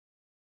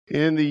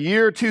In the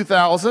year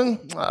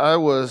 2000, I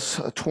was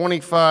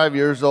 25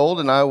 years old,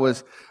 and I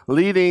was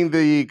leading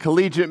the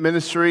collegiate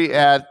ministry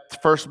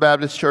at First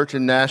Baptist Church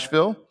in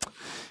Nashville.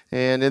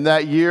 And in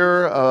that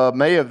year,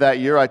 May of that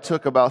year, I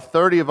took about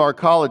 30 of our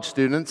college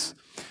students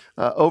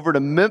over to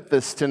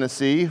Memphis,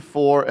 Tennessee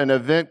for an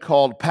event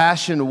called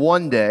Passion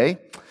One Day.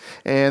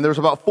 And there was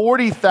about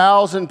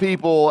 40,000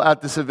 people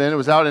at this event. It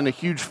was out in a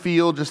huge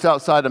field just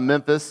outside of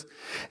Memphis.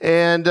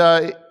 And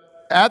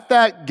at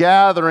that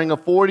gathering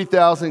of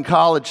 40,000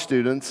 college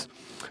students,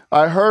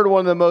 I heard one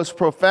of the most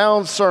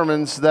profound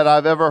sermons that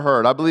I've ever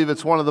heard. I believe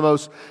it's one of the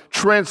most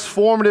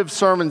transformative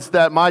sermons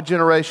that my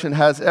generation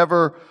has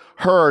ever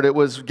heard. It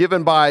was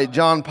given by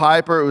John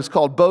Piper. It was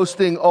called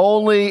Boasting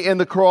Only in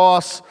the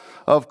Cross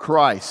of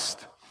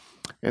Christ.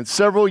 And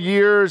several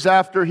years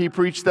after he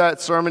preached that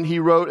sermon, he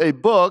wrote a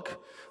book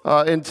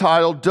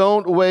entitled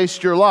Don't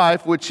Waste Your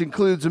Life, which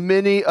includes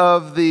many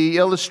of the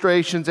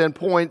illustrations and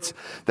points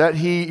that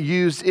he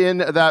used in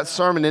that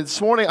sermon. And this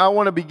morning, I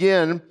want to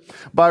begin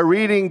by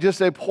reading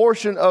just a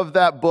portion of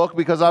that book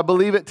because I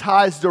believe it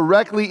ties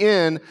directly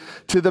in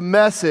to the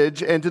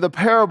message and to the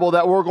parable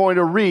that we're going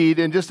to read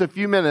in just a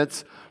few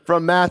minutes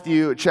from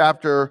Matthew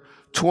chapter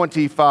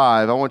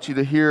 25. I want you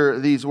to hear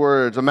these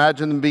words.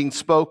 Imagine them being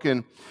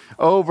spoken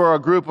over a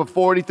group of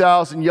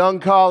 40,000 young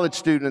college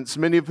students,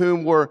 many of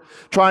whom were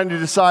trying to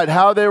decide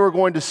how they were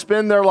going to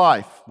spend their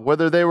life,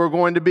 whether they were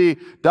going to be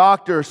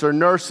doctors or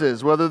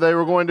nurses, whether they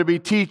were going to be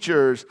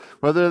teachers,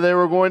 whether they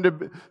were going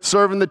to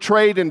serve in the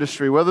trade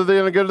industry, whether they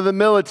were going to go to the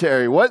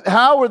military.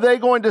 How were they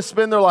going to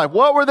spend their life?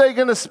 What were they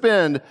going to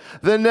spend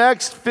the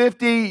next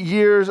 50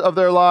 years of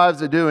their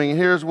lives doing? And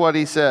here's what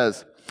he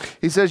says.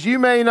 He says, you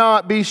may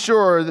not be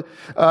sure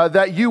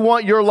that you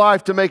want your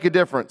life to make a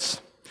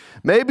difference.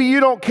 Maybe you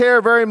don't care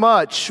very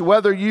much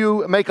whether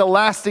you make a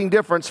lasting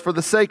difference for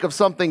the sake of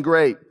something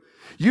great.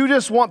 You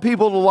just want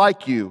people to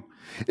like you.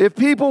 If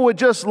people would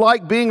just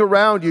like being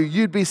around you,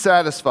 you'd be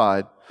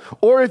satisfied.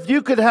 Or if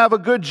you could have a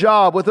good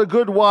job with a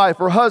good wife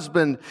or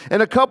husband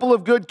and a couple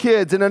of good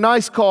kids and a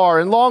nice car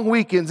and long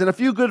weekends and a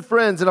few good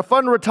friends and a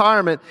fun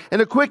retirement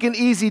and a quick and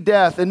easy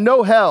death and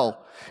no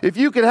hell. If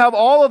you could have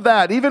all of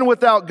that, even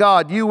without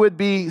God, you would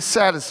be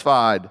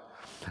satisfied.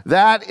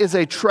 That is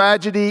a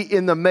tragedy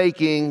in the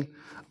making,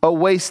 a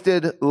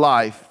wasted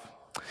life.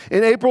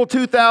 In April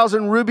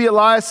 2000, Ruby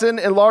Eliason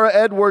and Laura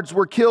Edwards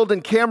were killed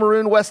in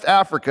Cameroon, West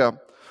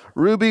Africa.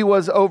 Ruby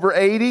was over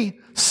 80,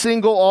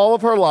 single all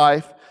of her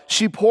life.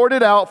 She poured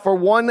it out for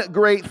one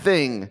great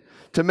thing,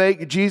 to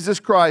make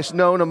Jesus Christ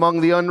known among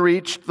the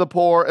unreached, the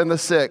poor, and the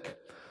sick.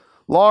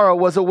 Laura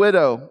was a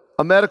widow,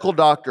 a medical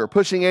doctor,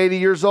 pushing 80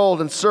 years old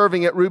and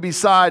serving at Ruby's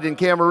side in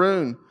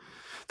Cameroon.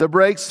 The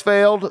brakes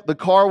failed, the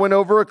car went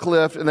over a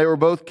cliff, and they were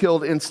both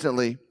killed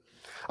instantly.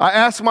 I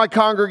asked my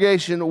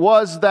congregation,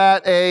 was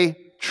that a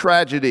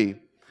tragedy?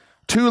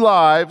 Two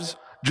lives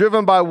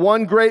driven by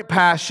one great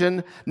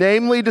passion,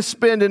 namely to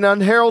spend an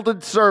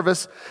unheralded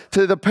service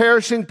to the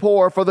perishing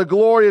poor for the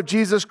glory of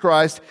Jesus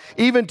Christ,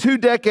 even 2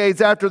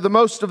 decades after the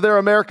most of their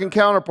American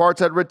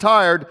counterparts had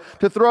retired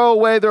to throw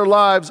away their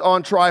lives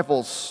on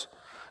trifles.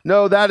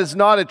 No, that is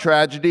not a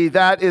tragedy.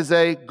 That is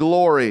a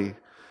glory.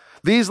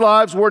 These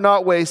lives were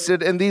not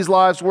wasted, and these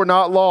lives were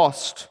not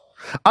lost.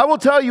 I will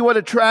tell you what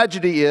a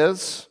tragedy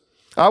is.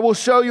 I will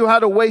show you how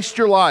to waste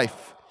your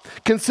life.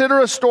 Consider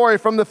a story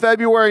from the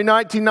February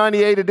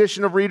 1998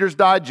 edition of Reader's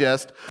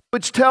Digest,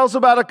 which tells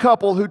about a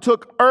couple who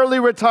took early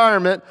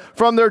retirement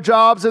from their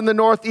jobs in the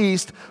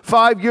Northeast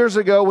 5 years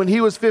ago when he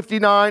was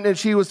 59 and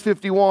she was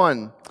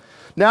 51.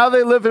 Now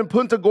they live in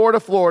Punta Gorda,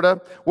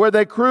 Florida, where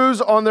they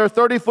cruise on their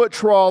 30-foot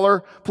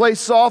trawler, play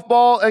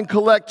softball, and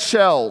collect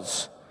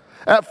shells.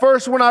 At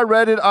first, when I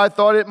read it, I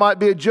thought it might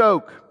be a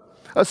joke,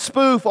 a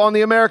spoof on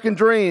the American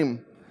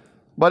dream,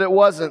 but it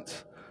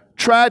wasn't.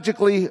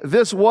 Tragically,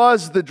 this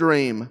was the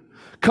dream.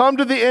 Come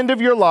to the end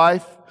of your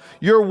life,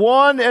 your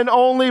one and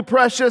only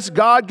precious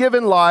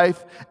God-given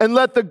life, and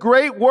let the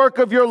great work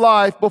of your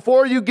life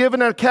before you give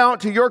an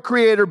account to your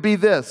Creator be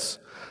this: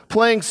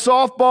 playing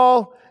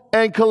softball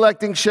and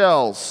collecting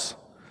shells.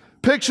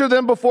 Picture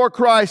them before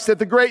Christ at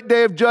the great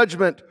day of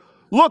judgment.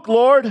 Look,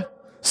 Lord,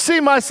 see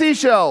my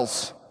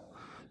seashells.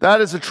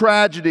 That is a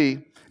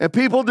tragedy. And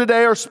people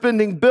today are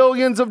spending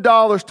billions of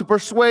dollars to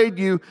persuade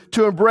you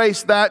to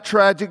embrace that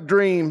tragic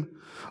dream.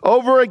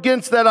 Over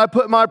against that, I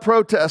put my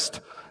protest.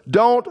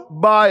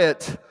 Don't buy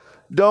it.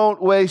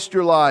 Don't waste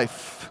your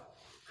life.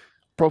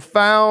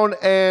 Profound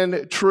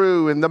and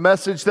true. And the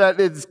message that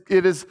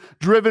it is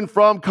driven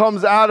from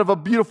comes out of a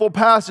beautiful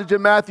passage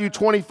in Matthew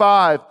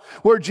 25,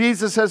 where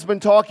Jesus has been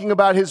talking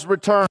about his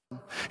return.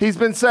 He's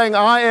been saying,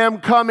 I am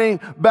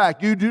coming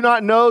back. You do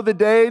not know the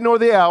day nor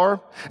the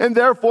hour. And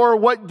therefore,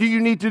 what do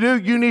you need to do?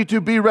 You need to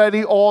be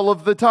ready all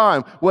of the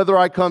time. Whether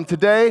I come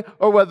today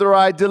or whether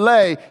I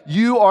delay,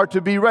 you are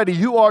to be ready.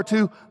 You are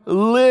to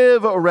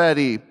live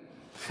ready.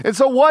 And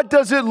so what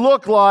does it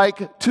look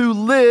like to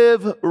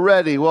live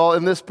ready? Well,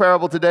 in this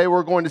parable today,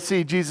 we're going to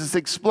see Jesus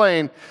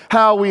explain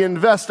how we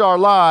invest our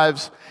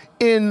lives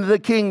in the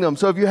kingdom.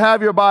 So if you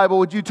have your Bible,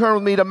 would you turn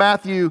with me to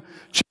Matthew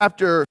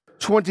chapter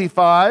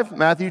 25,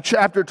 Matthew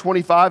chapter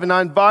 25, and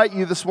I invite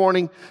you this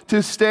morning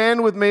to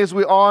stand with me as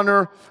we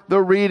honor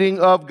the reading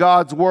of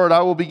God's Word.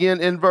 I will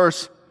begin in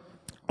verse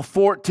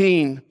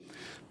 14.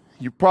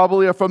 You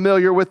probably are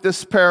familiar with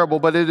this parable,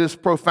 but it is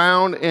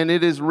profound and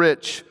it is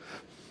rich.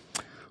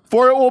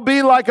 For it will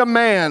be like a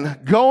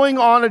man going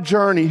on a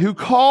journey who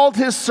called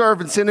his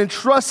servants and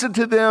entrusted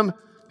to them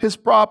his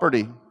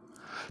property.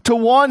 To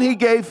one he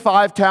gave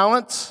 5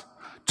 talents,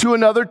 to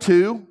another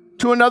 2,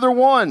 to another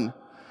 1,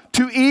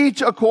 to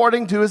each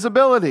according to his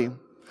ability.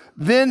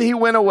 Then he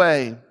went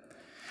away.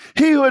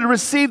 He who had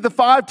received the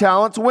 5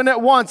 talents went at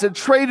once and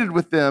traded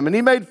with them, and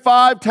he made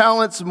 5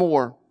 talents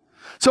more.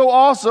 So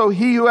also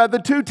he who had the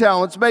 2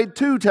 talents made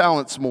 2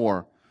 talents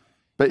more.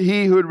 But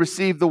he who had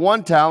received the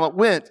 1 talent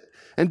went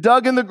and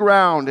dug in the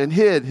ground and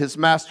hid his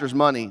master's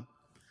money.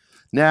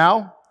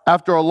 Now,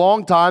 after a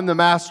long time, the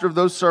master of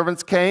those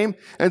servants came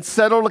and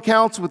settled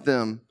accounts with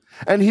them.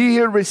 And he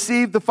who had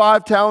received the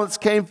 5 talents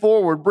came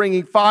forward,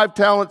 bringing 5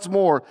 talents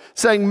more,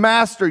 saying,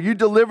 Master, you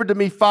delivered to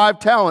me 5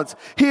 talents.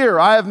 Here,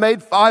 I have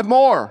made 5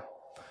 more.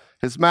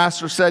 His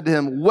master said to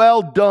him,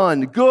 Well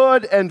done,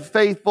 good and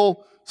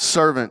faithful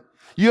servant.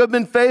 You have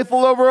been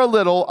faithful over a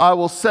little, I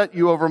will set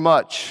you over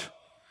much.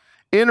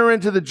 Enter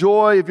into the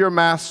joy of your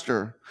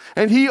master.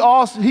 And he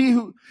also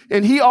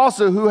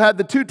who had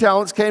the 2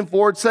 talents came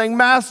forward, saying,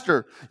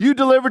 Master, you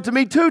delivered to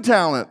me 2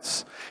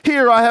 talents.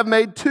 Here I have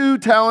made 2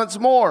 talents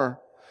more.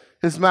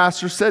 His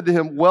master said to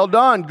him, Well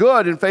done,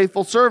 good and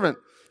faithful servant.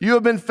 You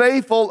have been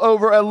faithful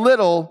over a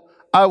little,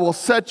 I will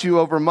set you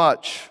over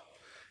much.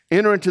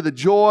 Enter into the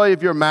joy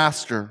of your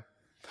master.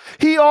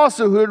 He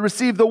also who had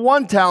received the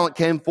 1 talent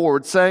came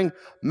forward, saying,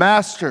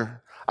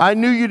 Master, I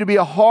knew you to be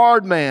a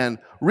hard man,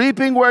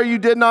 reaping where you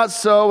did not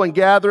sow and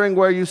gathering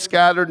where you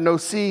scattered no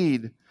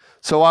seed.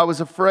 So I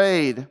was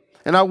afraid,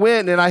 and I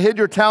went and I hid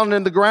your talent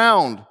in the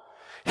ground.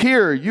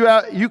 Here,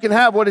 you can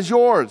have what is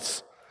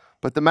yours.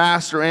 But the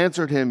master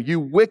answered him, You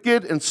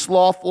wicked and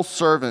slothful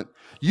servant.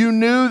 You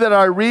knew that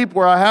I reap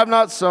where I have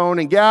not sown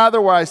and gather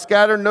where I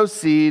scattered no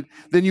seed.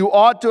 Then you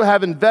ought to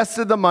have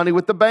invested the money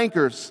with the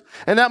bankers.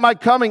 And at my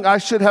coming I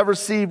should have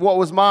received what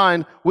was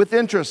mine with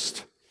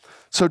interest.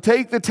 So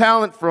take the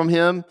talent from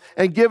him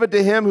and give it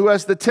to him who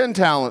has the 10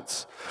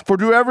 talents. For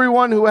to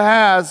everyone who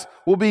has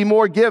will be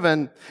more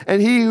given,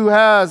 and he who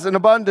has an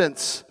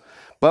abundance.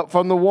 But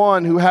from the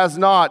one who has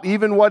not,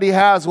 even what he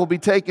has will be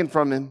taken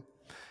from him.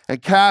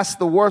 And cast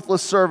the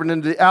worthless servant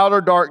into the outer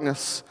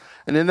darkness,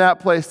 and in that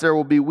place there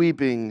will be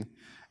weeping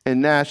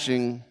and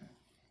gnashing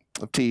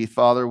of teeth.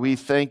 Father, we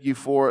thank you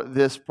for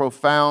this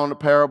profound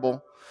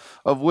parable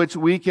of which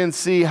we can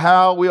see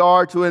how we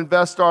are to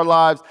invest our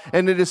lives.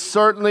 And it is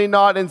certainly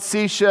not in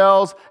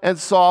seashells and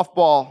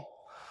softball.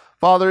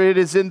 Father, it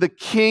is in the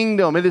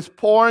kingdom. It is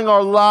pouring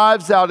our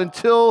lives out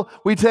until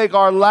we take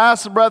our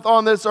last breath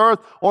on this earth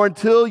or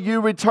until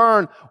you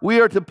return.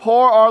 We are to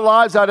pour our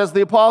lives out, as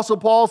the Apostle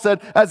Paul said,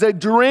 as a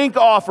drink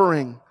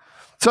offering,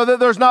 so that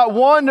there's not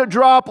one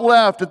drop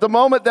left. At the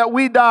moment that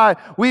we die,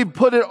 we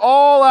put it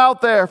all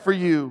out there for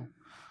you.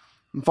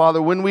 And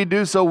Father, when we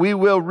do so, we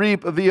will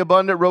reap the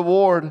abundant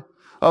reward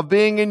of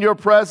being in your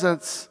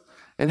presence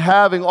and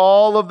having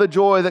all of the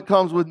joy that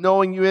comes with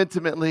knowing you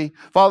intimately.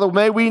 Father,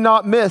 may we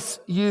not miss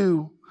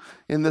you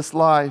in this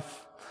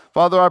life.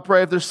 Father, I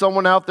pray if there's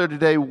someone out there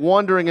today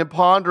wondering and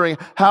pondering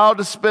how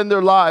to spend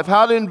their life,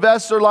 how to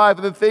invest their life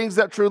in the things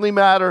that truly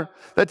matter,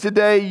 that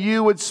today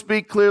you would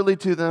speak clearly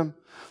to them.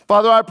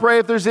 Father, I pray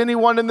if there's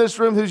anyone in this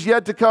room who's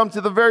yet to come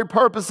to the very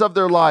purpose of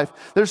their life,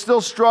 they're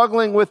still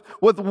struggling with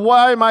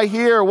why am I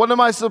here? What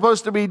am I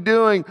supposed to be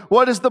doing?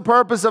 What is the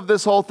purpose of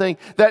this whole thing?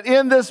 That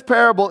in this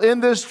parable, in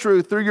this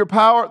truth, through the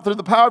power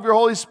of your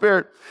Holy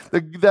Spirit,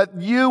 that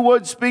you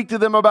would speak to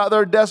them about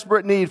their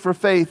desperate need for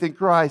faith in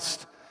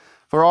Christ.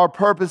 For our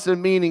purpose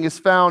and meaning is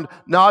found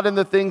not in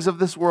the things of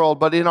this world,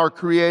 but in our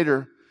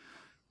Creator.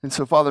 And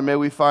so, Father, may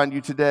we find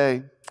you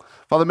today.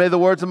 Father, may the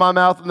words of my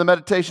mouth and the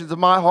meditations of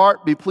my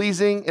heart be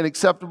pleasing and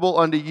acceptable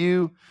unto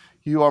you.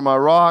 You are my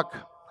rock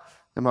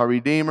and my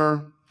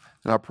Redeemer.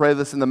 And I pray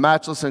this in the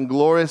matchless and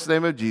glorious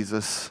name of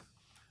Jesus.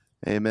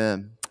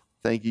 Amen.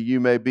 Thank you. You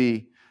may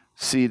be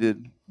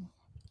seated.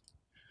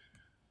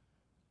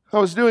 I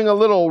was doing a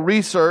little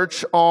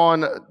research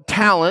on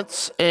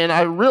talents, and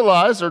I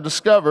realized or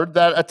discovered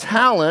that a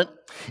talent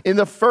in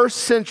the first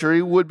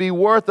century would be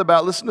worth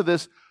about, listen to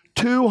this,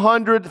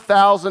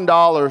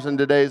 $200,000 in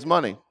today's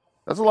money.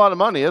 That's a lot of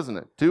money, isn't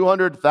it?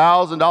 $200,000.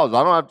 I don't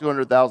have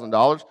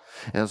 $200,000,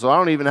 and so I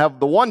don't even have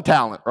the 1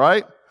 talent,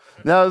 right?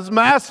 Now, his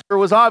master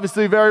was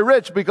obviously very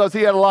rich because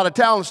he had a lot of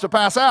talents to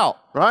pass out,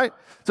 right?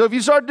 So if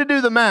you start to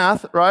do the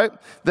math, right,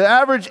 the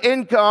average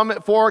income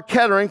for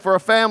Kettering for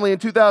a family in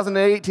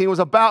 2018 was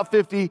about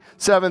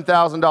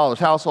 $57,000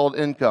 household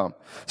income.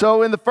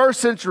 So in the first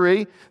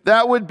century,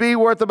 that would be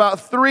worth about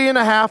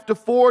 3.5 to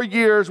 4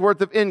 years worth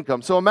of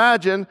income. So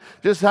imagine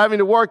just having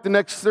to work the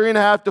next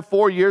 3.5 to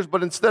 4 years,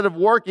 but instead of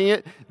working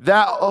it,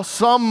 that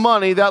some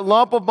money, that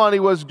lump of money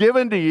was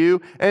given to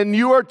you, and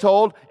you are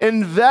told,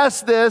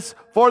 invest this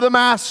for the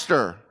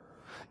master.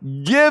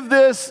 Give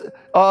this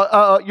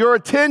your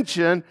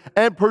attention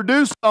and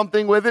produce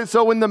something with it.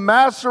 So when the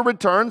master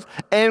returns,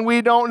 and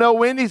we don't know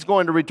when he's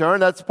going to return,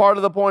 that's part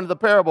of the point of the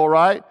parable,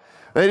 right?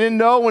 They didn't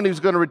know when he was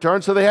going to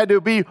return, so they had to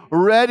be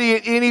ready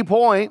at any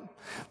point.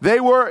 They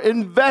were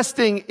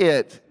investing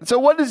it. So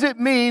what does it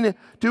mean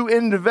to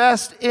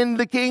invest in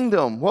the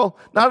kingdom? Well,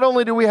 not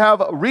only do we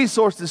have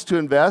resources to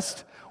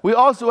invest, we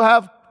also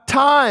have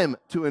time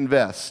to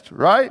invest,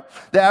 right?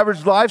 The average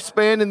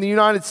lifespan in the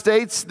United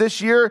States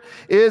this year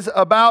is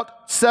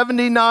about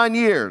 79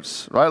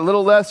 years, right? A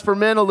little less for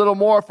men, a little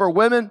more for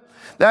women.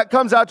 That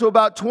comes out to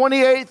about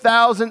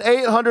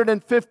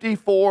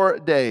 28,854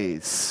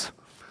 days.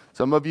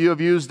 Some of you have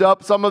used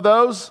up some of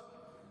those,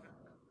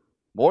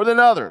 more than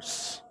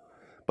others.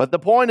 But the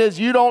point is,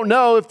 you don't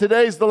know if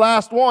today's the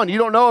last one. You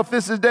don't know if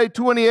this is day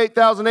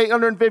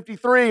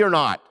 28,853 or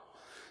not.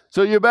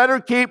 So you better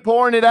keep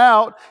pouring it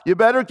out. You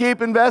better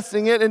keep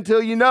investing it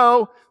until you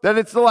know that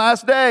it's the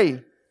last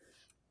day.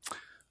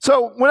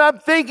 So when I'm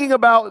thinking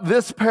about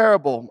this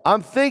parable,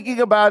 I'm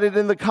thinking about it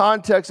in the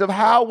context of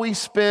how we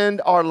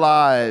spend our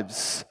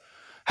lives,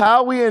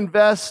 how we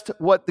invest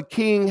what the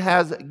King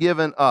has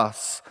given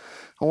us.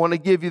 I want to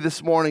give you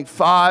this morning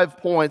 5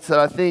 points that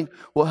I think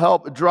will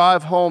help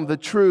drive home the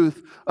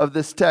truth of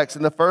this text.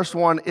 And the first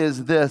one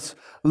is this: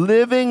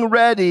 living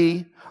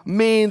ready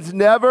means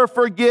never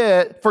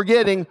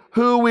forgetting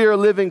who we are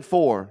living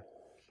for.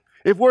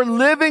 If we're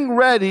living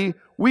ready,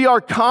 we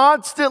are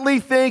constantly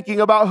thinking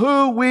about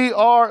who we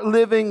are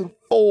living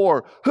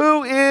for.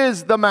 Who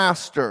is the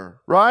master,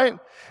 right?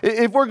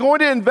 If we're going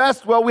to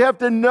invest well, we have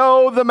to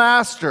know the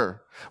master.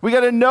 We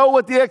got to know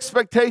what the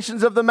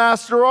expectations of the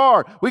master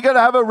are. We got to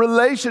have a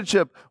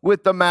relationship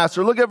with the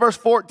master. Look at verse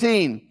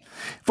 14.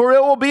 For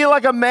it will be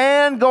like a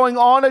man going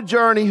on a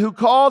journey who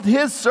called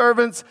his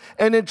servants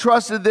and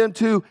entrusted them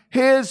to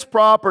his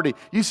property.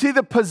 You see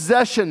the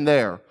possession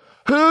there.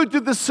 Who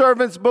do the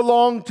servants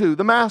belong to?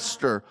 The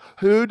master.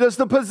 Who does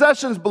the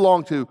possessions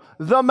belong to?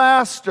 The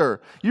master.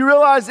 You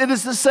realize it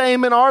is the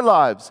same in our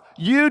lives.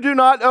 You do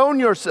not own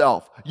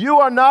yourself. You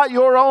are not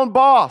your own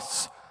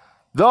boss.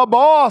 The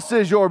boss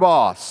is your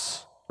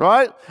boss,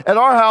 right? At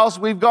our house,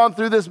 we've gone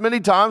through this many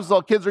times.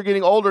 The kids are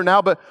getting older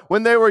now, but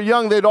when they were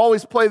young, they'd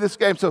always play this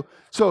game. So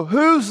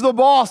who's the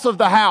boss of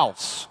the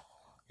house?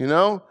 You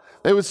know,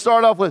 they would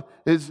start off with,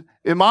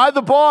 am I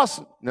the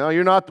boss? No,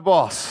 you're not the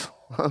boss.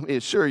 Let me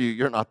assure you,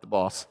 you're not the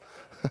boss.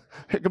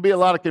 There can be a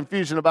lot of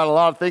confusion about a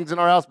lot of things in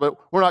our house, but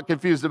we're not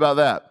confused about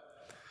that.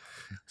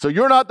 So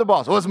you're not the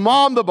boss. Well, is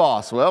mom the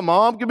boss? Well,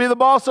 mom can be the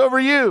boss over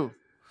you.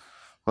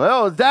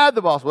 Well, is dad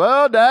the boss?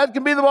 Well, dad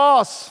can be the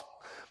boss.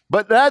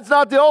 But dad's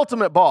not the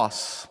ultimate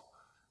boss.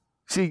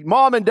 See,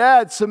 mom and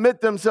dad submit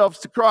themselves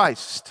to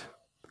Christ.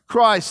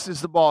 Christ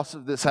is the boss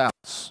of this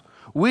house.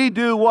 We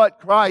do what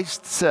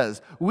Christ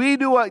says. We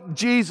do what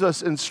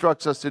Jesus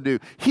instructs us to do.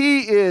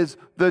 He is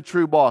the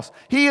true boss.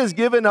 He has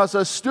given us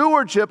a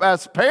stewardship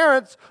as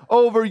parents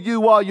over you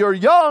while you're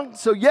young.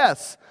 So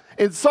yes,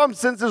 in some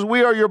senses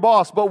we are your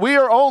boss, but we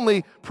are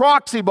only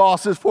proxy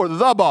bosses for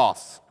the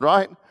boss,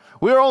 right?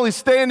 We're only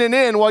standing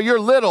in while you're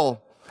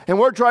little, and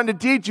we're trying to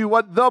teach you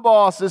what the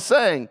boss is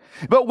saying.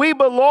 But we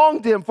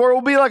belong to him, for it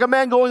will be like a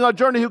man going on a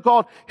journey who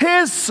called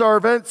his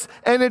servants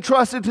and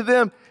entrusted to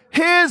them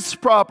his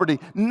property.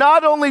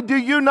 Not only do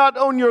you not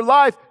own your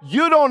life,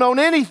 you don't own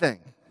anything.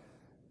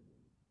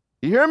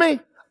 You hear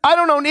me? I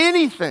don't own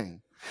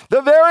anything.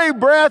 The very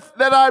breath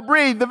that I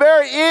breathe, the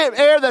very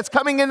air that's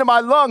coming into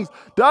my lungs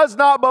does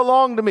not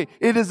belong to me.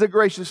 It is a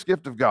gracious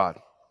gift of God.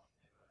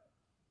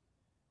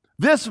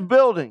 This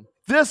building,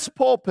 this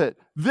pulpit,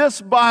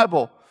 this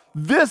Bible,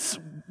 this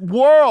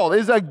world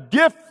is a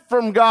gift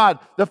from God.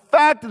 The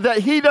fact that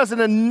he doesn't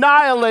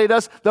annihilate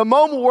us the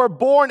moment we're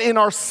born in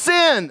our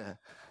sin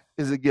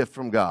is a gift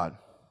from God.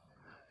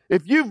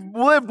 If you've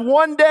lived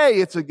one day,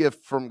 it's a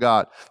gift from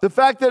God. The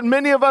fact that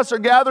many of us are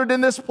gathered in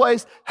this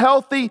place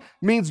healthy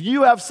means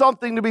you have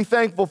something to be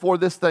thankful for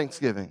this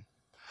Thanksgiving.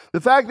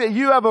 The fact that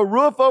you have a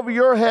roof over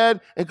your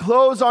head and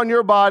clothes on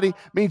your body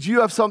means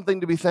you have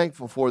something to be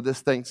thankful for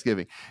this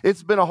Thanksgiving.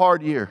 It's been a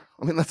hard year.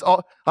 I mean, that's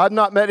all. I've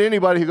not met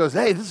anybody who goes,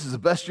 hey, this is the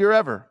best year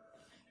ever.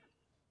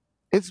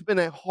 It's been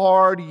a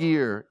hard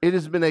year. It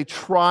has been a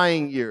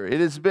trying year. It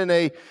has been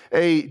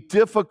a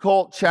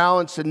difficult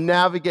challenge to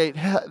navigate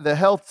the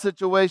health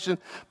situation,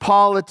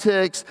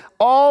 politics,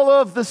 all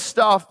of the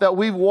stuff that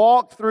we've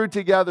walked through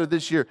together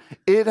this year.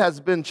 It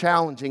has been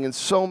challenging in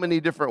so many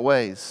different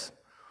ways.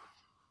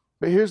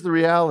 But here's the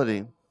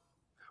reality.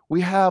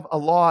 We have a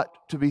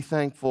lot to be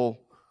thankful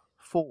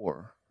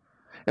for.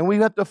 And we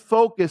have to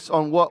focus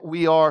on what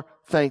we are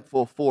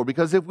thankful for.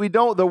 Because if we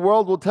don't, the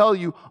world will tell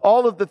you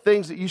all of the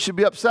things that you should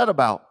be upset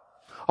about.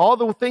 All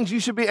the things you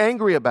should be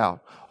angry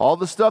about. All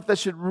the stuff that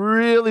should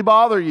really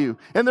bother you.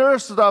 And there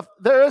is stuff,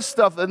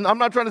 and I'm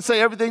not trying to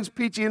say everything's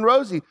peachy and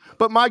rosy,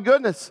 but my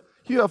goodness,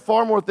 you have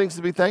far more things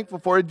to be thankful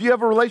for. Do you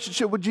have a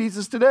relationship with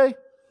Jesus today?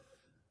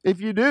 If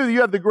you do,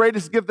 you have the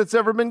greatest gift that's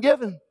ever been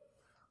given.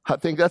 I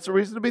think that's a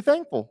reason to be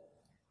thankful.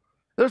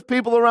 There's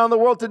people around the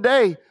world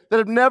today that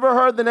have never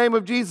heard the name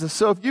of Jesus.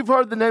 So if you've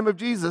heard the name of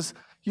Jesus,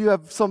 you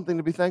have something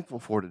to be thankful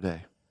for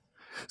today.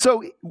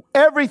 So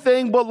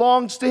everything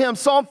belongs to him.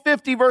 Psalm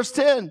 50, verse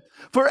 10.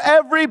 For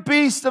every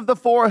beast of the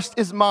forest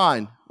is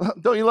mine.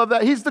 Don't you love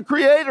that? He's the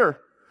creator.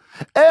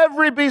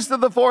 Every beast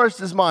of the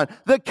forest is mine.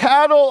 The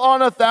cattle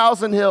on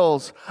 1,000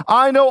 hills.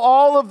 I know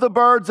all of the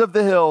birds of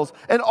the hills,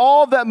 and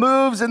all that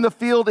moves in the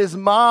field is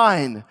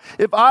mine.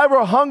 If I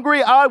were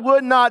hungry, I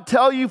would not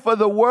tell you, for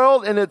the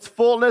world and its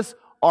fullness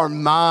are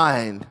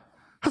mine.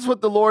 That's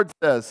what the Lord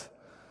says.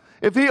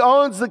 If he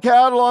owns the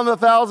cattle on the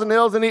 1,000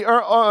 hills and he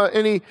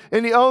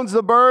owns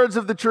the birds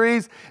of the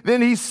trees,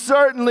 then he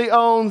certainly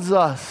owns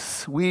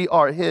us. We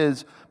are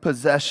his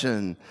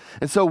possession.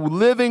 And so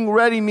living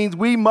ready means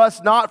we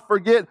must not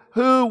forget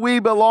who we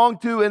belong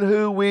to and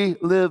who we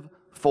live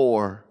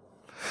for.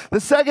 The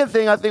second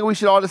thing I think we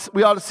ought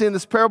to see in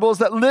this parable is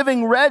that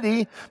living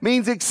ready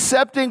means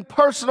accepting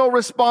personal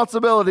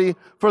responsibility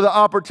for the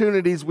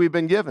opportunities we've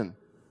been given.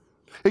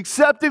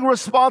 Accepting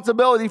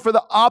responsibility for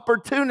the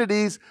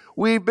opportunities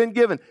we've been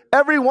given.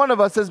 Every one of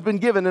us has been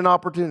given an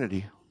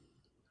opportunity.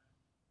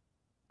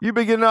 You've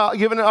been given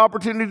an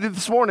opportunity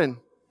this morning.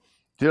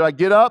 Did I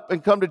get up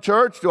and come to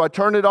church? Do I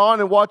turn it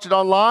on and watch it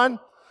online?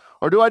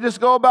 Or do I just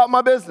go about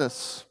my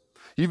business?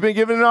 You've been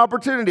given an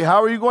opportunity.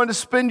 How are you going to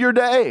spend your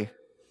day?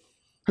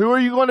 Who are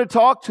you going to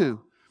talk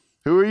to?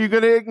 Who are you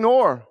going to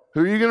ignore?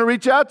 Who are you going to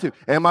reach out to?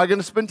 Am I going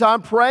to spend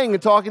time praying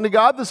and talking to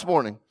God this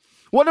morning?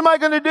 What am I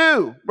going to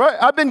do? Right?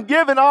 I've been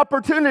given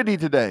opportunity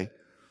today.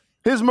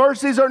 His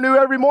mercies are new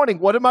every morning.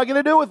 What am I going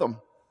to do with them?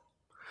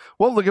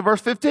 Well, look at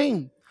verse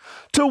 15.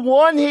 To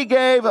one he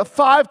gave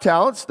 5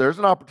 talents. There's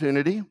an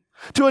opportunity.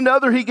 To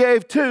another he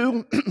gave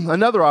 2,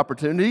 another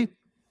opportunity.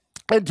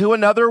 And to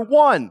another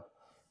 1,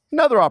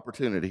 another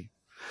opportunity.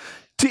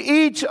 To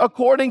each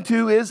according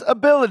to his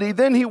ability.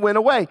 Then he went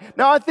away.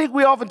 Now, I think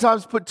we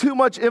oftentimes put too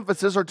much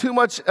emphasis or too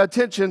much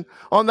attention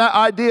on that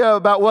idea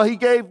about, well, he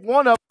gave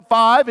one of them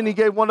 5, and he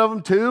gave one of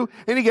them 2,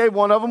 and he gave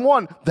one of them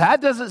 1.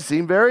 That doesn't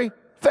seem very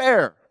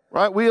fair,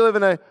 right? We live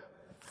in a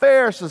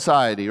fair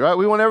society, right?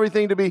 We want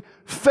everything to be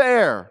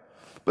fair.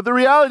 But the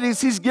reality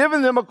is he's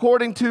given them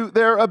according to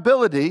their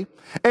ability.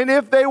 And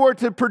if they were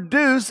to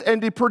produce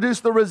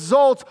the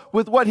results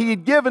with what he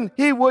had given,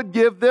 he would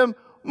give them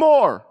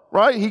more,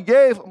 right? He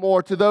gave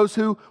more to those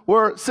who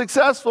were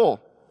successful.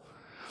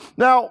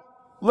 Now,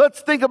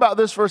 let's think about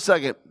this for a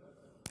second.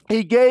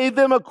 He gave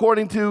them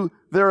according to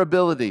their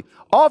ability.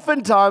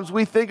 Oftentimes,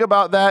 we think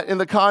about that in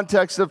the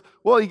context of,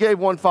 well, he gave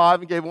one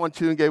 5, he gave one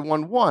 2, and gave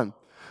one 1.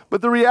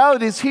 But the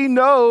reality is he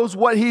knows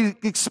what he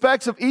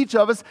expects of each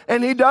of us,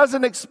 and he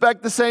doesn't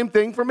expect the same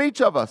thing from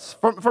each of us,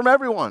 from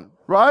everyone,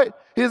 right?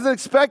 He doesn't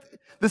expect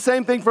the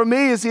same thing from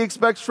me as he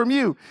expects from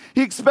you.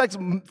 He expects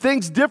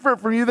things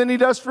different from you than he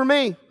does from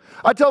me.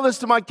 I tell this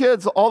to my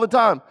kids all the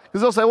time,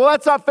 because they'll say, well,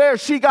 that's not fair.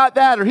 She got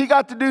that, or he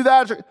got to do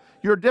that.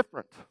 You're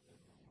different.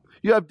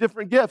 You have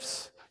different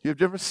gifts. You have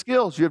different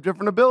skills. You have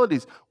different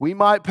abilities. We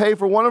might pay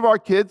for one of our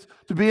kids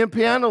to be in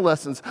piano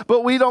lessons,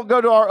 but we don't go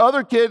to our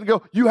other kid and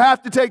go, you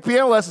have to take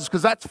piano lessons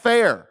because that's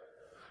fair.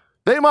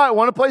 They might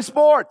want to play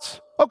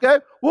sports. Okay,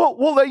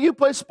 we'll let you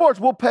play sports.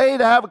 We'll pay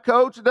to have a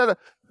coach.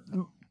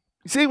 You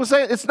see what I'm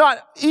saying? It's not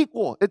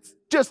equal. It's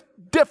just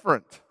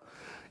different.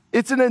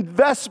 It's an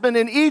investment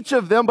in each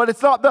of them, but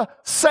it's not the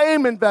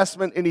same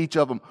investment in each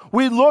of them.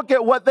 We look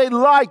at what they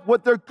like,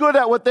 what they're good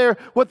at, what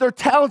their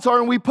talents are,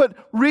 and we put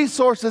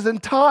resources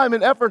and time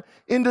and effort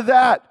into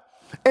that.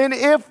 And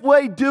if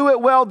they do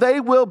it well, they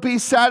will be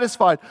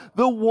satisfied.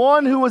 The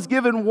one who was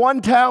given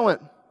 1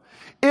 talent,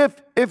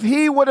 if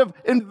he would have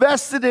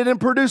invested it and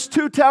produced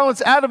 2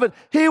 talents out of it,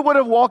 he would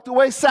have walked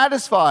away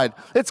satisfied.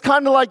 It's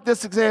kind of like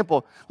this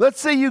example.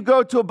 Let's say you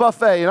go to a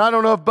buffet, and I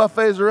don't know if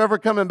buffets are ever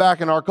coming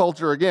back in our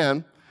culture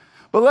again.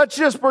 But let's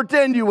just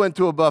pretend you went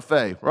to a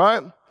buffet,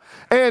 right?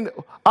 And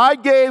I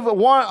gave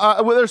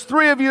one, there's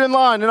 3 of you in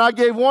line, and I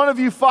gave one of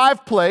you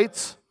 5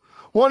 plates,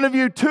 one of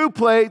you 2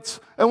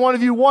 plates, and one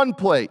of you 1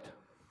 plate.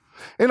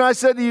 And I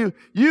said to you,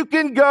 you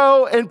can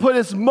go and put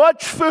as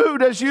much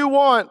food as you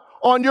want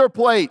on your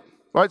plate,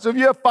 right? So if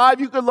you have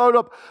 5, you can load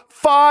up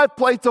 5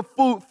 plates of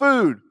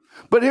food.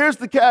 But here's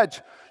the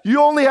catch. You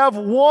only have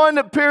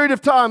 1 period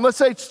of time. Let's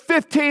say it's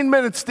 15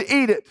 minutes to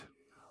eat it,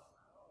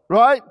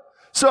 right?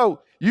 So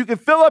you can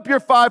fill up your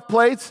 5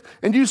 plates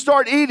and you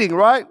start eating,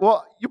 right?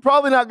 Well, you're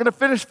probably not going to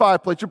finish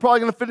 5 plates. You're probably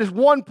going to finish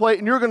 1 plate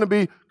and you're going to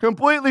be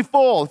completely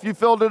full if you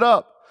filled it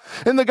up.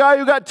 And the guy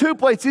who got 2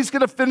 plates, he's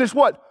going to finish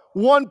what?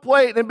 1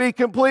 plate and be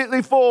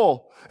completely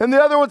full. And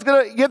the other one's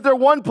going to get their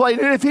 1 plate,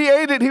 and if he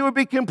ate it, he would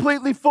be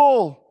completely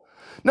full.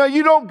 Now,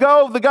 you don't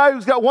go, the guy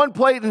who's got 1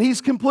 plate and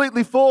he's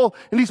completely full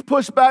and he's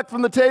pushed back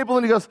from the table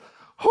and he goes,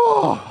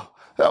 oh,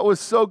 that was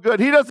so good.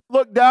 He doesn't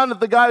look down at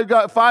the guy who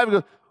got 5 and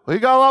goes, well,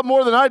 he got a lot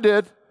more than I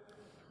did.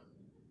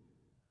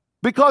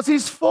 Because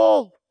he's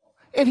full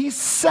and he's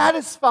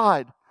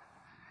satisfied.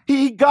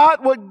 He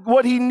got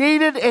what he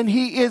needed and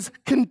he is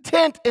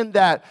content in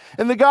that.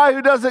 And the guy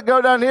who doesn't go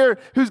down here,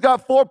 who's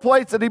got 4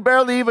 plates that he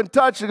barely even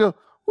touched, and go,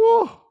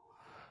 whew,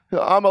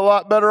 I'm a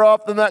lot better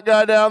off than that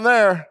guy down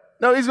there.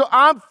 No, he's going,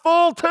 I'm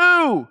full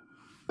too.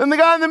 And the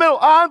guy in the middle,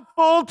 I'm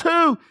full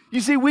too.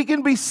 You see, we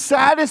can be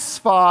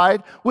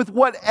satisfied with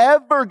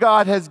whatever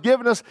God has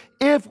given us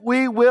if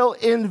we will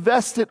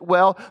invest it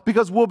well,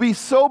 because we'll be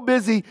so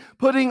busy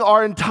putting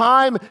our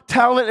time,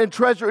 talent, and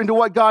treasure into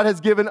what God has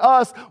given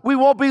us, we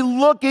won't be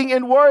looking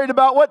and worried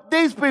about what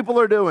these people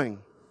are doing.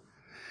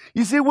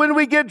 You see, when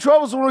we get in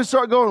trouble is when we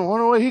start going, I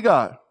wonder what he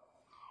got.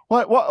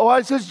 Why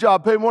is his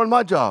job pay more than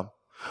my job?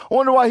 I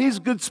wonder why he's a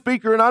good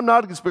speaker and I'm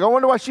not a good speaker. I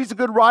wonder why she's a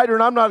good writer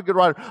and I'm not a good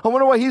writer. I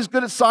wonder why he's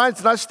good at science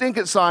and I stink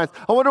at science.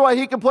 I wonder why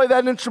he can play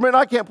that instrument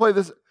and I can't play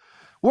this.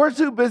 We're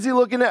too busy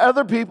looking at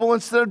other people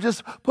instead of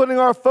just putting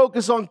our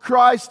focus on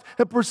Christ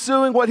and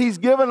pursuing what he's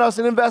given us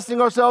and investing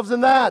ourselves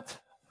in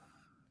that.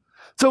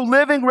 So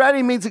living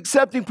ready means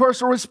accepting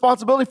personal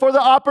responsibility for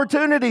the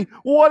opportunity.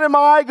 What am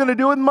I going to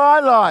do with my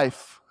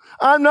life?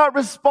 I'm not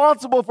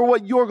responsible for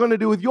what you're going to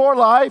do with your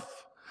life.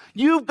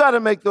 You've got to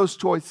make those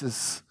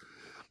choices.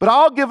 But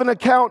I'll give an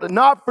account,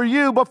 not for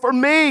you, but for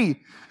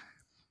me.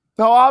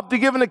 Now, I'll have to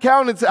give an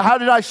account and say, how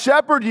did I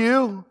shepherd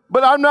you?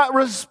 But I'm not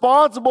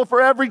responsible for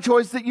every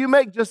choice that you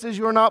make, just as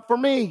you're not for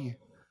me.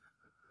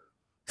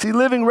 See,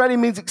 living ready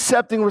means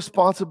accepting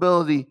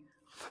responsibility.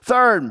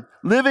 Third,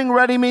 living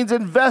ready means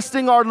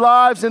investing our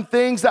lives in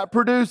things that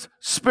produce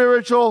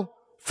spiritual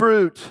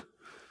fruit.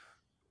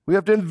 We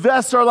have to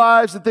invest our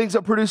lives in things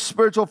that produce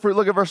spiritual fruit.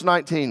 Look at verse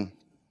 19.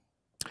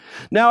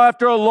 Now,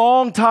 after a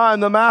long time,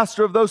 the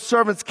master of those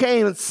servants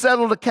came and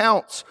settled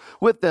accounts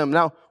with them.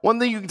 Now, one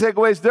thing you can take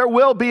away is there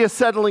will be a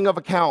settling of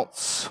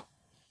accounts.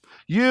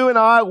 You and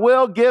I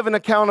will give an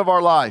account of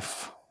our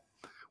life.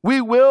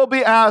 We will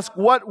be asked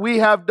what we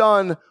have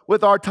done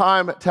with our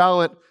time,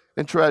 talent,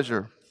 and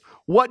treasure.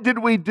 What did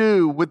we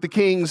do with the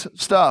king's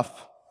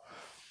stuff?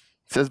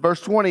 It says,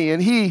 verse 20,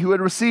 and he who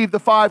had received the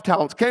 5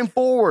 talents came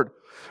forward,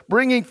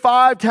 bringing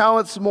 5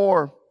 talents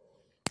more,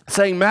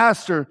 saying,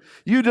 Master,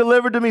 you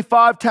delivered to me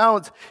 5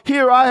 talents.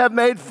 Here I have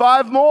made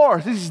 5 more.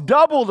 He's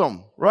doubled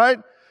them, right?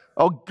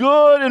 A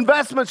good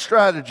investment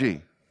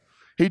strategy.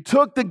 He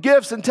took the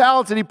gifts and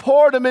talents and he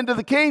poured them into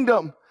the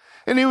kingdom.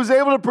 And he was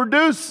able to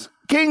produce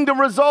kingdom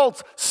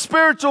results,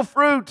 spiritual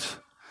fruit.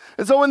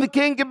 And so when the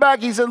king came back,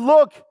 he said,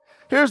 look,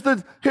 here's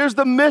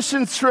the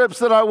mission trips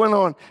that I went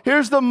on.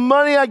 Here's the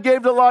money I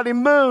gave to Lottie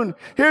Moon.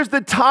 Here's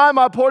the time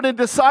I poured in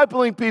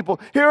discipling people.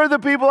 Here are the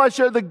people I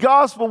shared the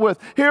gospel with.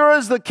 Here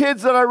is the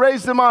kids that I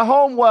raised in my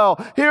home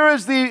well. Here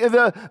is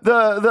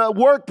the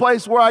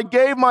workplace where I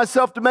gave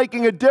myself to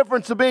making a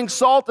difference, to being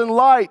salt and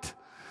light.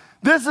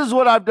 This is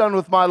what I've done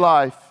with my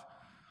life.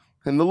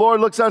 And the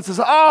Lord looks out and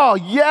says, oh,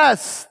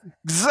 yes,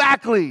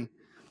 exactly.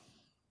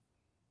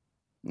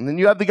 And then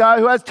you have the guy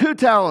who has 2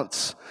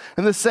 talents.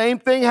 And the same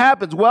thing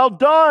happens. Well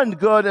done,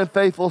 good and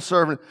faithful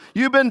servant.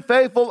 You've been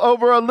faithful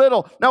over a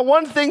little. Now,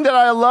 one thing that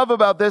I love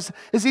about this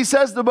is he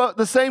says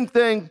the same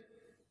thing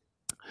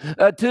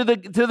to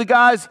the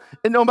guys,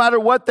 no matter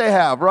what they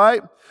have,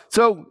 right?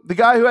 So the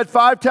guy who had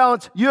 5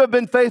 talents, you have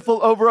been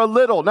faithful over a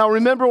little. Now,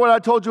 remember what I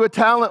told you a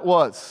talent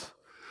was.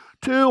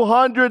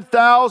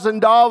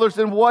 $200,000.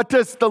 And what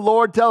does the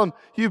Lord tell him?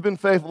 You've been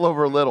faithful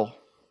over a little.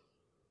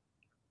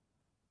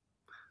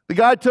 The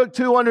guy took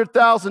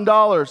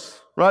 $200,000,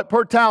 right,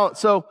 per talent.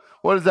 So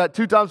what is that?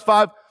 2 times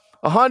 5,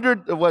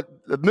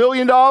 $1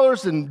 million,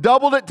 and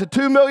doubled it to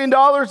 $2 million.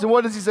 And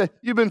what does he say?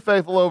 You've been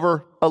faithful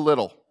over a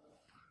little.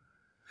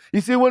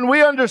 You see, when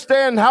we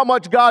understand how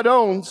much God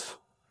owns,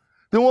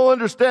 then we'll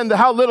understand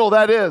how little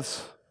that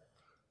is.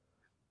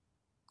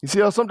 You see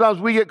how sometimes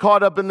we get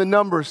caught up in the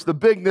numbers, the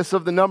bigness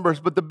of the numbers,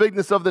 but the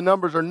bigness of the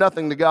numbers are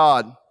nothing to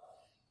God.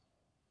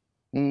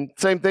 And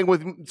same thing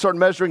with start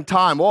measuring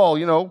time. Well,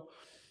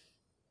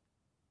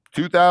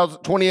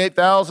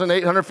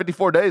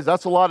 28,854 days,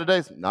 that's a lot of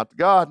days. Not to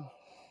God.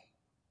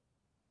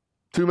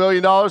 $2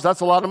 million, that's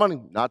a lot of money.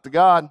 Not to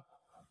God.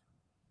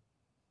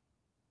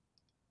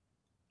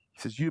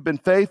 He says, you've been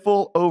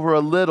faithful over a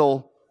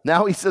little.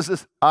 Now he says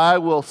this, I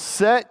will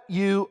set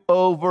you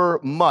over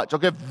much.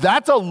 Okay, if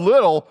that's a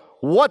little,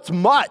 what's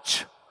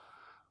much?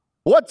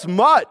 What's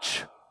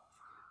much?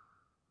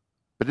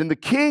 But in the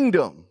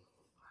kingdom,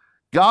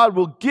 God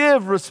will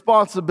give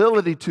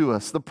responsibility to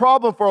us. The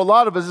problem for a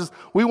lot of us is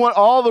we want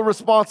all the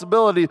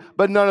responsibility,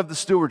 but none of the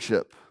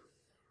stewardship.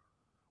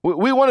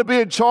 We want to be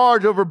in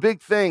charge over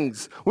big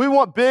things. We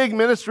want big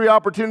ministry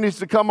opportunities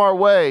to come our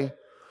way.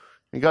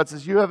 And God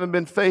says, you haven't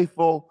been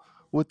faithful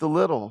with the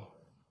little.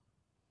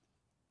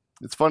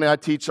 It's funny, I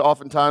teach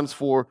oftentimes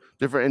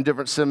in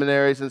different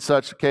seminaries and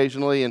such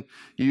occasionally, and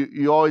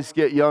you always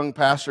get young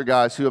pastor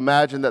guys who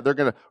imagine that they're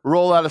going to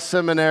roll out of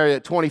seminary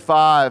at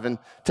 25 and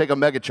take a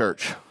mega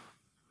church.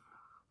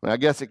 I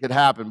guess it could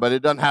happen, but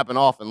it doesn't happen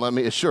often, let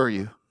me assure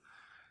you.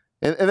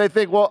 And they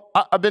think, well,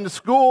 I've been to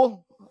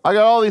school. I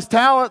got all these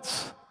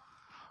talents.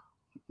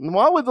 And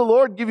why would the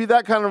Lord give you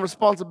that kind of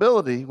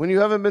responsibility when you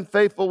haven't been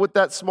faithful with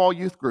that small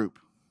youth group?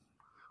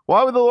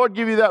 Why would the Lord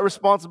give you that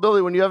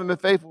responsibility when you haven't been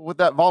faithful with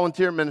that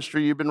volunteer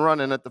ministry you've been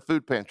running at the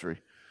food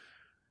pantry?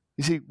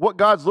 You see, what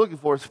God's looking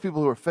for is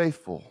people who are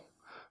faithful,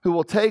 who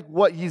will take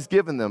what he's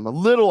given them, a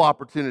little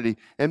opportunity,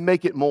 and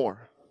make it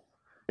more.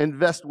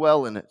 Invest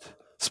well in it.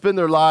 Spend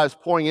their lives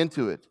pouring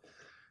into it.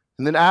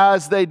 And then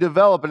as they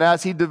develop and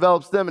as he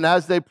develops them and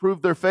as they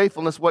prove their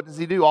faithfulness, what does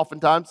he do?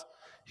 Oftentimes,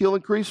 he'll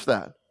increase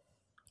that.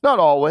 Not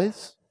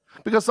always,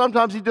 because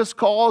sometimes he just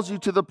calls you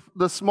to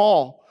the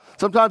small.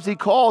 Sometimes he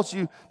calls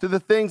you to the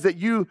things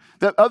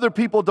that other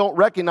people don't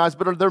recognize,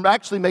 but they're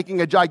actually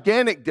making a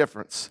gigantic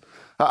difference.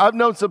 I've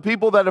known some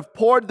people that have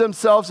poured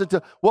themselves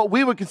into what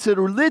we would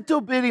consider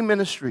little bitty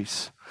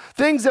ministries.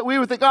 Things that we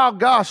would think, oh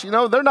gosh,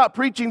 they're not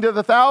preaching to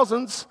the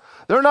thousands.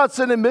 They're not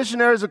sending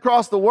missionaries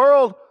across the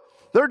world.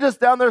 They're just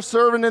down there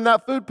serving in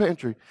that food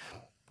pantry.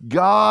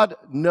 God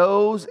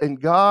knows and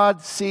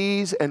God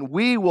sees, and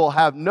we will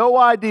have no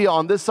idea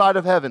on this side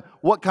of heaven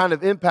what kind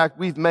of impact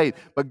we've made.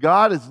 But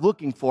God is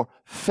looking for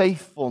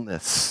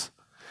faithfulness.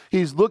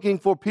 He's looking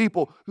for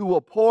people who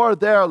will pour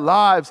their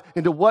lives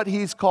into what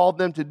he's called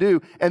them to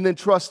do and then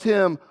trust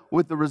him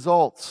with the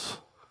results.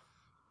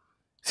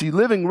 See,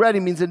 living ready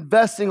means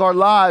investing our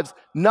lives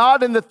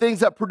not in the things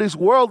that produce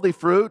worldly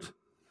fruit.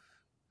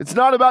 It's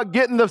not about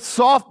getting the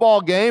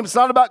softball game. It's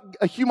not about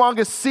a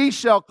humongous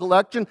seashell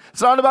collection.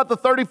 It's not about the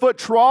 30-foot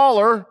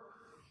trawler.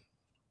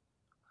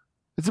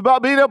 It's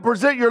about being able to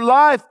present your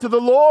life to the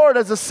Lord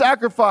as a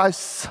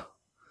sacrifice,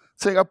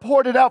 saying, I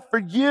poured it out for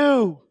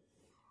you.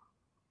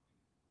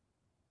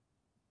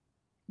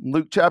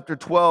 Luke chapter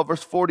 12,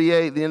 verse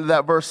 48, the end of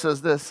that verse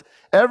says this,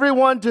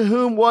 everyone to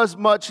whom was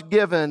much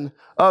given,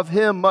 of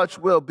him much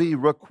will be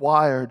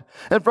required.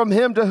 And from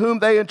him to whom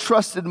they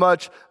entrusted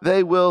much,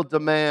 they will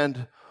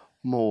demand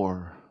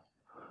more.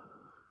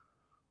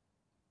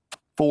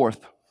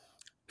 Fourth,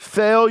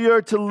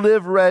 failure to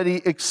live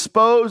ready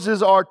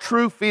exposes our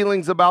true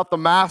feelings about the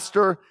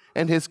Master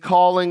and his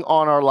calling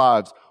on our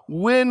lives.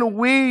 When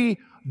we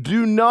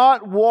do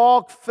not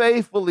walk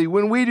faithfully,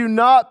 when we do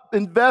not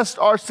invest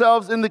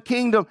ourselves in the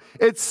kingdom,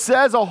 it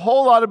says a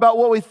whole lot about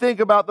what we think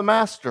about the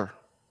Master.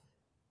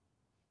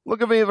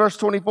 Look at me in verse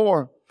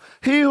 24.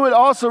 He who had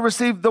also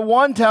received the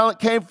one talent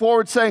came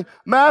forward saying,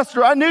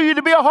 Master, I knew you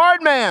to be a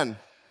hard man.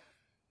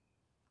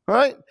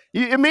 Right?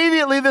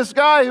 Immediately, this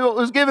guy who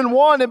was given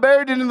one and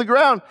buried it in the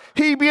ground,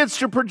 he begins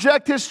to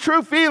project his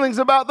true feelings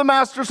about the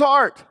Master's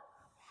heart.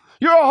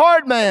 You're a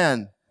hard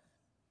man.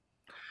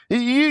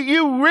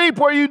 You reap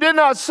where you did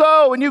not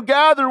sow, and you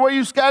gather where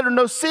you scattered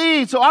no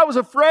seed. So I was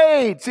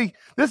afraid. See,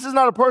 this is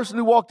not a person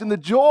who walked in the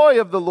joy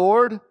of the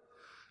Lord.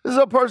 This is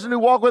a person who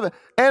walked with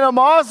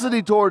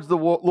animosity towards the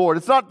Lord.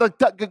 It's not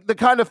the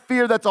kind of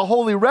fear that's a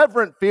holy,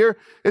 reverent fear.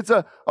 It's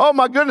oh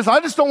my goodness,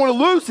 I just don't want to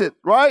lose it,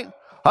 right?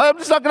 I'm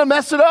just not going to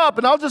mess it up,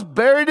 and I'll just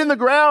bury it in the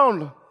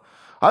ground.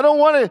 I don't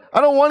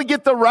want to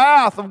get the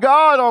wrath of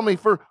God on me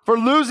for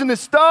losing his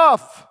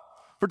stuff,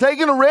 for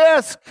taking a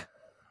risk.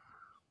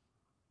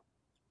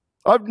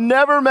 I've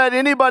never met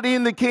anybody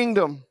in the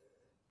kingdom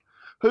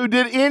who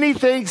did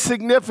anything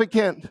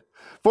significant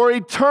for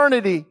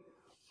eternity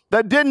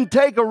that didn't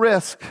take a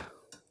risk.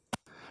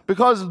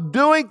 Because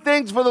doing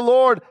things for the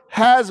Lord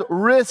has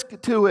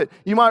risk to it.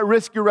 You might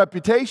risk your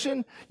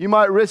reputation. You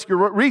might risk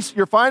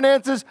your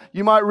finances.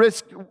 You might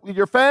risk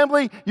your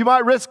family. You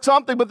might risk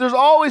something, but there's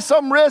always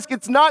some risk.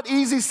 It's not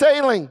easy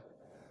sailing.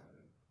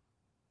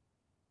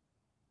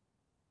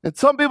 And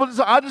some people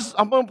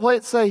I'm going to play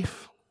it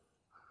safe.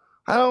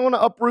 I don't want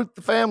to uproot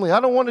the family.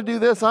 I don't want to do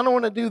this. I don't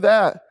want to do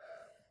that.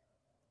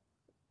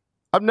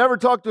 I've never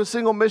talked to a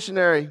single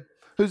missionary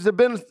who's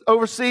been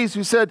overseas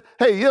who said,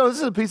 hey, this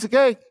is a piece of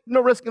cake. No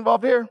risk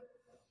involved here.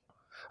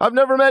 I've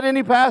never met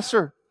any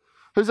pastor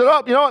who said,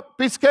 oh, you know what,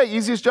 piece of cake,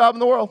 easiest job in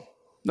the world.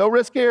 No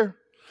risk here.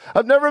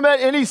 I've never met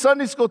any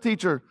Sunday school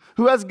teacher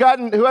who has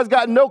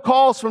gotten no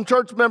calls from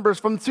church members,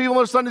 from people in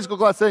their Sunday school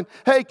class saying,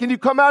 hey, can you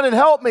come out and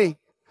help me?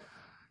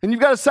 And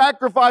you've got to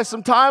sacrifice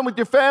some time with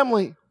your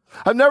family.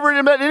 I've never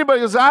met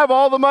anybody who says, I have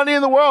all the money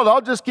in the world.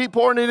 I'll just keep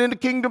pouring it into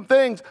kingdom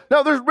things.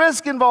 No, there's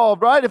risk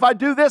involved, right? If I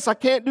do this, I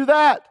can't do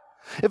that.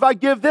 If I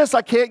give this,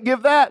 I can't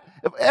give that.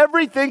 If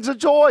everything's a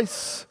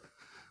choice.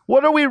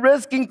 What are we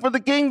risking for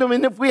the kingdom?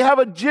 And if we have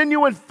a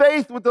genuine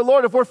faith with the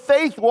Lord, if we're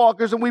faith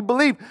walkers and we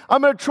believe,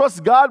 I'm going to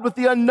trust God with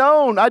the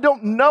unknown. I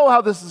don't know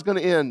how this is going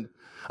to end.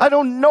 I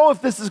don't know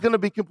if this is going to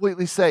be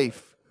completely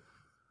safe.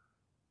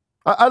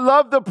 I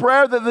love the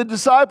prayer that the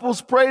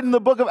disciples prayed in the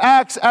book of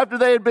Acts after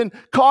they had been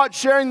caught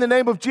sharing the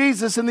name of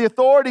Jesus, and the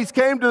authorities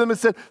came to them and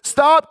said,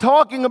 stop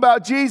talking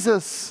about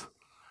Jesus.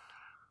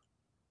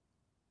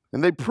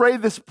 And they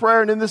prayed this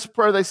prayer, and in this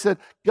prayer they said,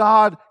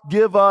 God,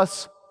 give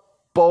us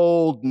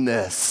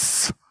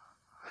boldness.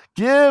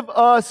 Give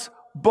us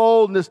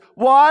boldness.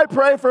 Why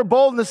pray for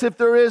boldness if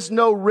there is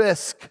no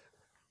risk?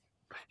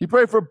 You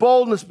pray for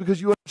boldness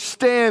because you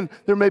understand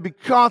there may be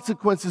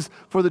consequences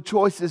for the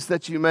choices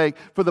that you make,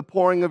 for the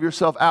pouring of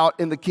yourself out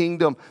in the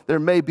kingdom. There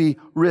may be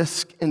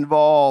risk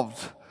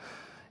involved.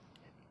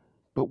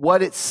 But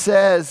what it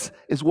says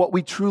is what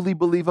we truly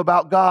believe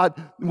about God.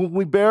 When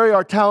we bury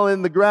our talent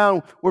in the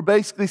ground, we're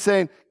basically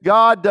saying,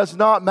 God does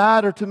not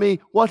matter to me.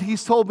 What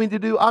he's told me to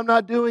do, I'm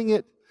not doing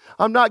it.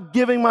 I'm not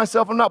giving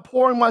myself. I'm not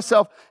pouring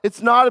myself.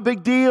 It's not a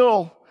big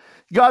deal.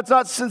 God's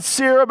not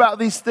sincere about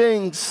these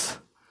things.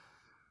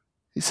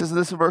 He says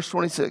this in verse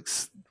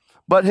 26.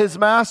 But his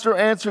master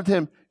answered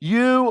him,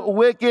 you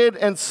wicked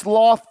and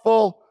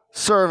slothful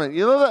servant.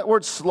 You know that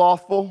word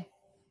slothful?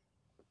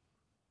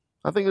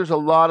 I think there's a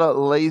lot of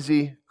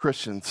lazy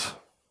Christians.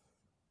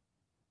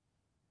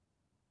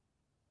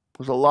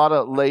 There's a lot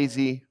of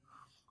lazy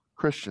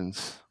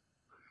Christians.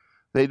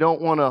 They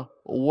don't want to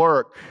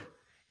work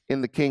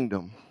in the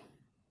kingdom.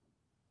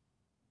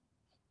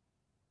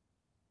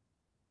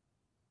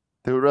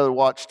 They would rather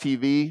watch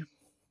TV,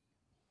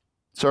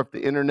 surf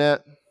the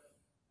internet,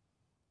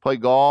 play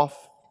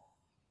golf,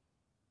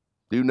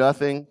 do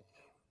nothing,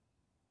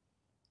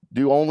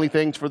 do only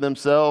things for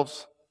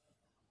themselves,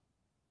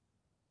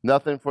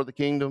 nothing for the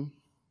kingdom,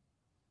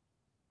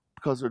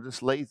 because they're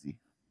just lazy.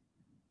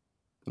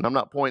 And I'm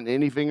not pointing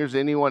any fingers at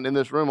anyone in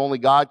this room. Only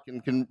God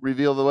can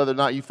reveal whether or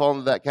not you fall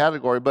into that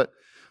category. But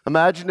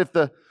imagine if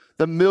the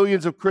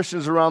millions of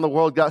Christians around the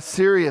world got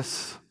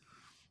serious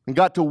and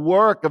got to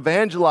work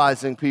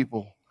evangelizing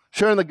people,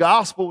 sharing the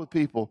gospel with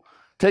people,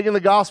 taking the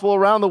gospel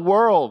around the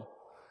world.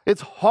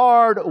 It's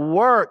hard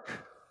work.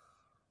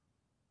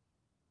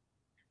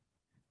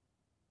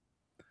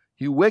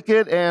 You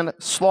wicked and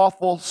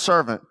slothful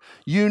servant.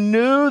 You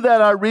knew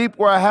that I reap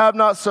where I have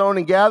not sown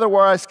and gather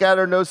where I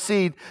scatter no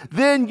seed.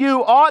 Then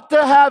you ought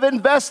to have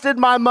invested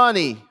my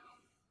money.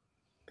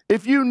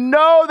 If you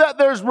know that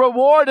there's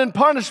reward and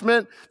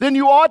punishment, then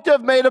you ought to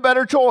have made a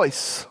better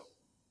choice.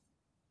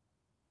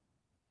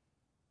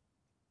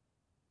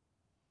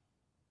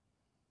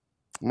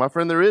 My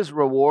friend, there is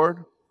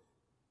reward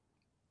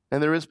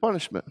and there is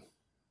punishment.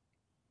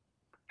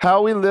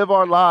 How we live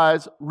our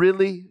lives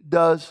really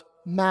does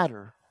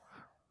matter.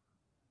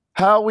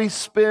 How we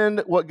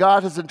spend what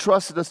God has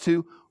entrusted us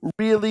to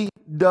really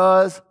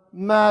does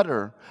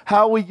matter.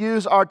 How we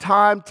use our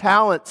time and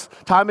talents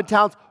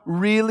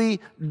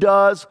really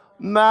does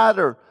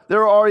matter.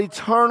 There are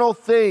eternal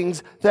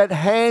things that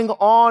hang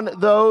on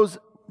those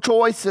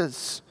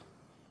choices.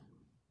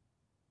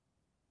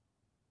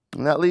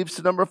 And that leads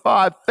to number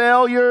 5.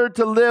 Failure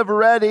to live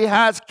ready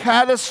has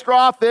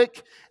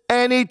catastrophic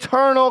and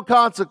eternal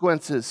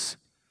consequences.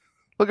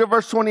 Look at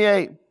verse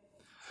 28.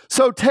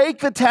 So take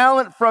the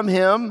talent from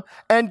him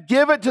and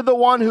give it to the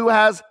one who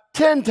has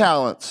 10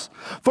 talents.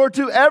 For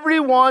to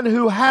everyone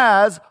who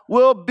has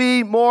will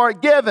be more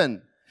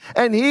given,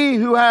 and he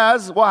who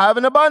has will have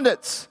an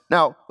abundance.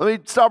 Now, let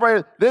me stop right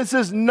here. This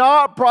is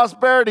not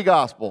prosperity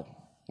gospel.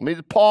 Let me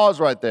just pause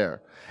right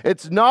there.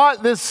 It's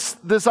not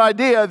this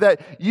idea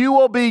that you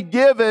will be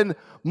given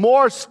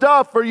more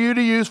stuff for you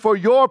to use for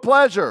your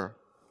pleasure.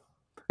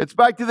 It's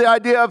back to the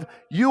idea of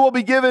you will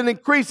be given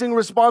increasing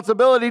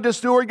responsibility to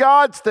steward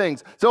God's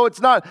things. So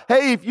it's not,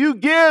 hey, if you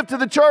give to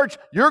the church,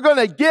 you're going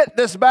to get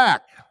this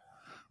back,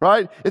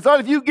 right? It's not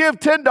if you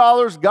give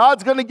 $10,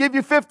 God's going to give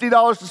you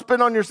 $50 to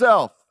spend on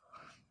yourself.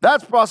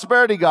 That's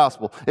prosperity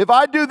gospel. If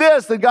I do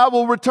this, then God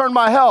will return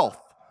my health.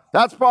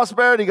 That's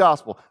prosperity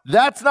gospel.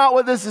 That's not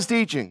what this is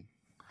teaching.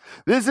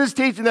 This is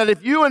teaching that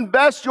if you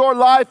invest your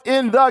life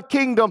in the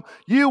kingdom,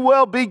 you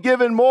will be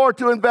given more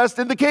to invest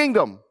in the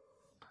kingdom.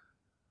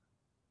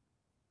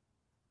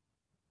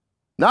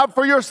 Not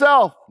for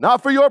yourself,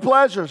 not for your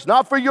pleasures,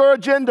 not for your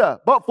agenda,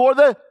 but for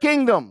the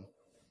kingdom.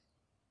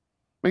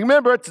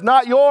 Remember, it's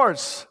not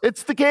yours,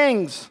 it's the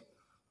king's.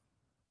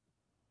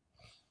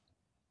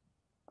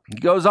 He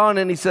goes on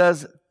and he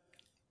says,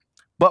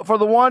 but for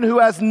the one who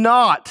has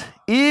not,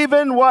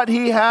 even what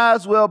he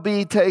has will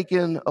be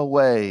taken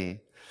away.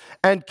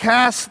 And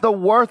cast the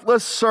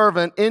worthless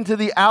servant into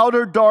the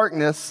outer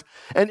darkness,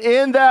 and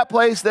in that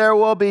place there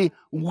will be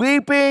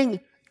weeping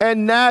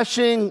and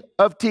gnashing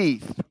of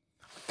teeth.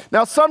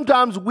 Now,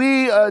 sometimes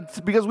we,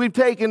 because we've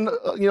taken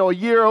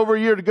over a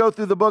year to go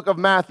through the book of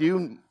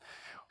Matthew,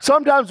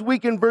 sometimes we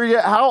can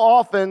forget how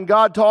often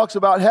God talks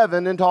about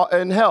heaven and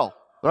hell.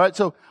 All right,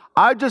 so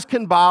I just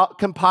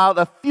compiled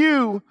a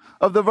few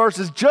of the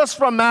verses just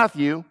from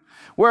Matthew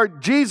where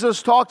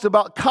Jesus talks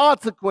about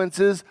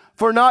consequences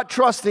for not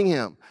trusting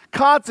him.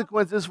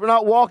 Consequences for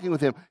not walking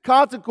with him.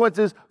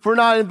 Consequences for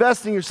not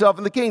investing yourself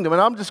in the kingdom. And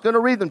I'm just going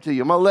to read them to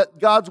you. I'm going to let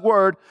God's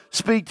word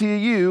speak to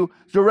you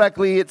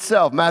directly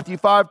itself. Matthew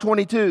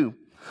 5:22.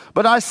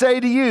 But I say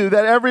to you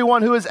that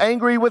everyone who is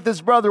angry with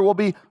his brother will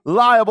be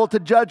liable to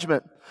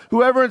judgment.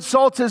 Whoever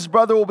insults his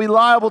brother will be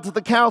liable to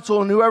the council,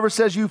 and whoever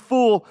says you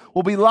fool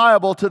will be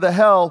liable to the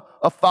hell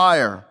of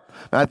fire.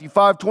 Matthew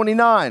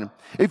 5:29.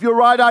 If your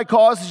right eye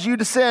causes you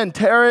to sin,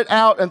 tear it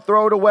out and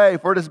throw it away.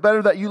 For it is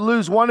better that you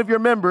lose one of your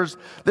members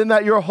than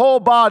that your whole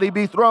body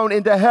be thrown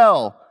into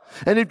hell.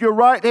 And if your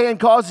right hand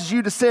causes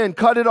you to sin,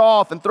 cut it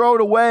off and throw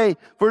it away.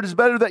 For it is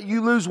better that you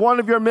lose one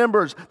of your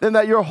members than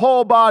that your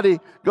whole body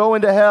go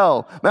into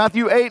hell.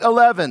 Matthew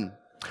 8:11.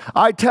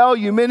 I tell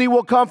you, many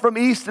will come from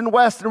east and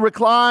west and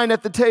recline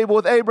at the table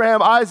with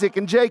Abraham, Isaac,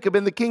 and Jacob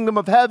in the kingdom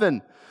of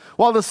heaven,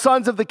 while the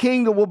sons of the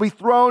kingdom will be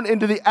thrown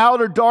into the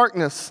outer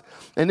darkness.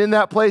 And in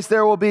that place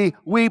there will be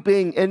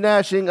weeping and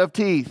gnashing of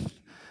teeth.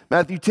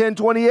 Matthew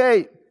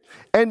 10:28.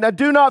 And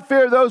do not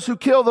fear those who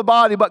kill the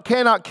body, but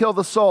cannot kill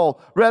the soul.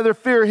 Rather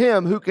fear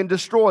him who can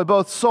destroy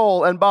both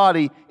soul and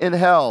body in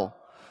hell.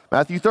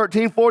 Matthew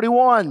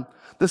 13:41.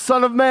 The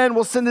Son of Man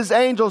will send his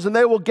angels, and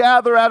they will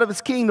gather out of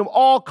his kingdom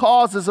all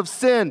causes of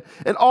sin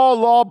and all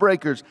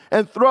lawbreakers,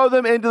 and throw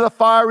them into the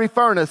fiery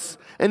furnace.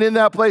 And in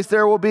that place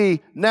there will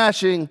be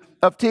gnashing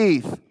of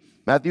teeth.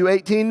 Matthew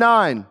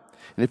 18:9.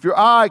 And if your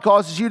eye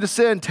causes you to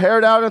sin, tear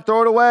it out and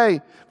throw it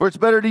away. For it's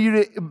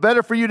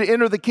better for you to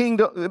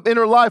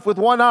enter life with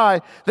one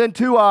eye than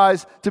two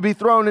eyes to be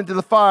thrown into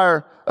the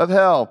fire of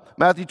hell.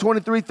 Matthew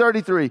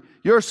 23:33.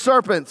 You're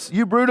serpents,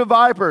 you brood of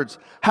vipers.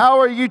 How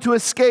are you to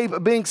escape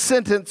being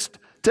sentenced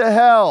to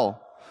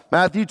hell?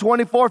 Matthew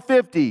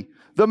 24:50.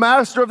 The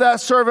master of that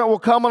servant will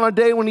come on a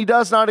day when he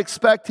does not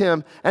expect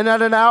him, and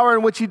at an hour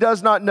in which he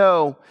does not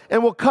know,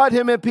 and will cut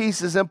him in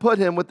pieces and put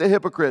him with the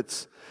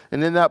hypocrites.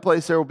 And in that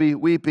place there will be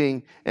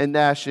weeping and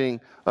gnashing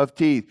of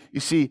teeth. You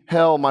see,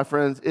 hell, my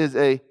friends, is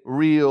a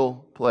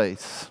real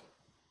place.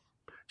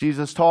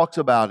 Jesus talks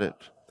about it.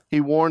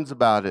 He warns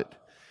about it.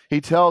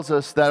 He tells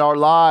us that our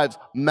lives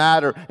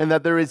matter and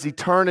that there is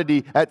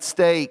eternity at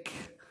stake.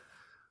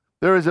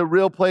 There is a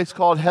real place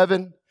called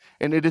heaven,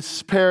 and it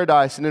is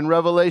paradise. And in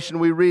Revelation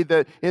we read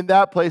that in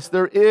that place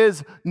there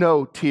is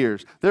no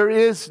tears. There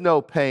is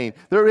no pain.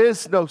 There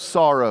is no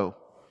sorrow.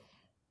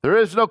 There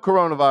is no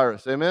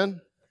coronavirus.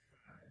 Amen?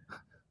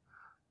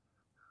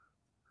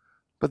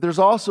 But there's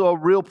also a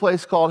real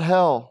place called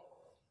hell.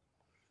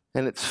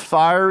 And it's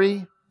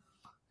fiery,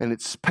 and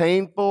it's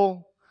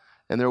painful,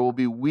 and there will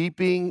be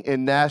weeping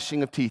and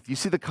gnashing of teeth. You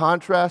see the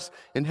contrast?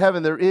 In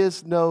heaven, there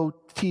is no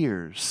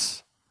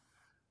tears.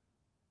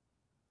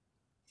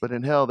 But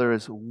in hell, there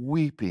is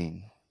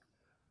weeping.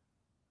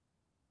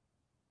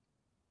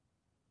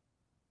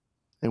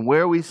 And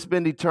where we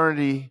spend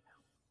eternity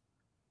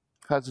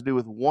has to do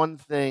with one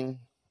thing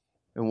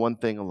and one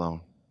thing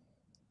alone.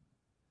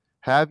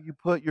 Have you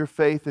put your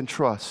faith and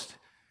trust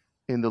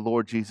in the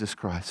Lord Jesus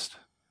Christ?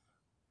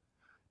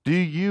 Do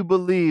you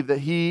believe that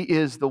He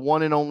is the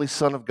one and only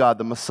Son of God,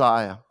 the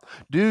Messiah?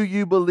 Do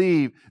you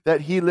believe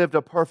that He lived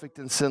a perfect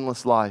and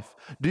sinless life?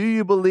 Do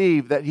you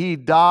believe that He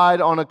died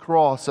on a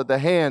cross at the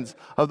hands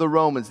of the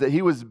Romans, that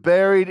He was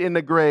buried in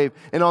the grave,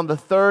 and on the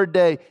third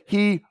day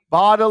He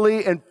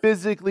bodily and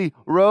physically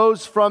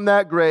rose from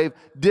that grave,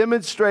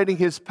 demonstrating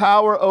His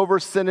power over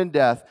sin and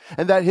death,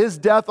 and that His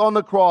death on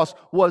the cross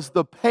was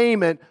the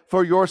payment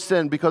for your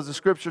sin, because the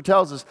Scripture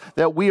tells us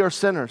that we are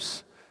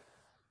sinners.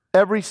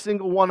 Every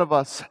single one of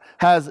us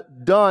has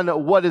done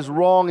what is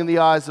wrong in the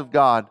eyes of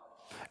God.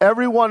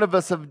 Every one of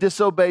us have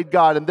disobeyed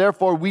God, and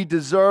therefore we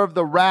deserve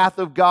the wrath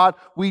of God.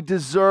 We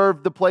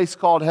deserve the place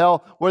called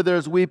hell, where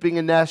there's weeping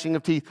and gnashing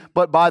of teeth.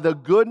 But by the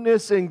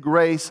goodness and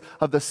grace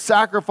of the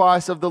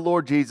sacrifice of the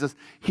Lord Jesus,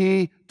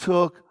 He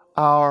took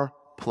our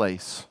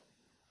place.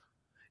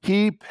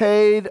 He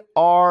paid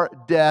our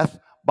death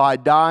by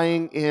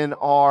dying in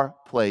our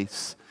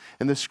place.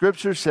 And the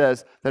Scripture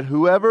says that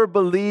whoever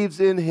believes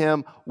in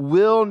Him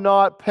will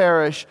not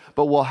perish,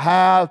 but will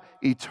have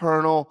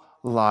eternal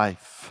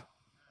life.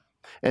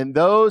 And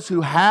those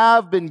who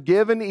have been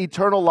given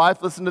eternal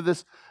life, listen to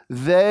this,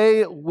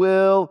 they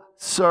will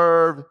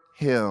serve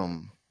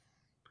Him.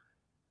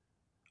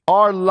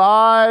 Our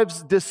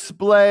lives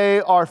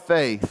display our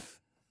faith.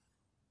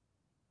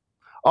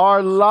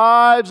 Our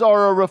lives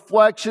are a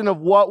reflection of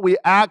what we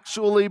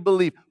actually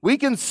believe. We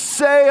can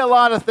say a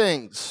lot of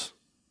things,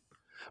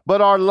 but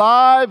our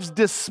lives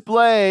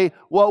display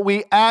what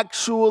we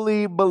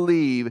actually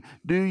believe.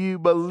 Do you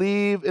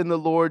believe in the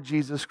Lord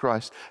Jesus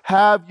Christ?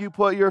 Have you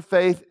put your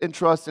faith and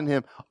trust in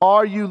Him?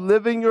 Are you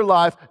living your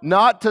life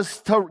not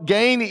to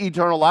gain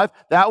eternal life?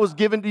 That was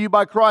given to you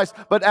by Christ,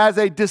 but as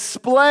a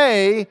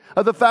display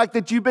of the fact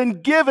that you've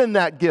been given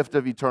that gift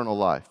of eternal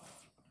life.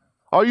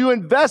 Are you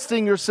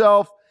investing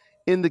yourself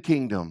in the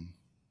kingdom?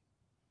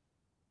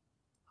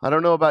 I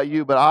don't know about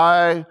you, but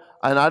I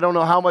don't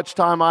know how much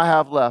time I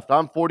have left.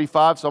 I'm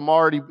 45, so I'm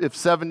already, if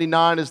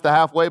 79 is the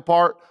halfway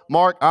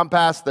mark, I'm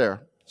past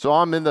there. So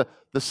I'm in the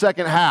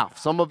second half.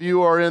 Some of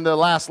you are in the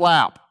last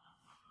lap.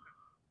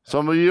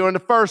 Some of you are in the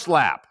first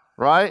lap,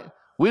 right?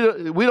 We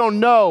don't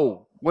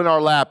know when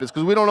our lap is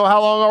because we don't know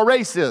how long our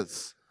race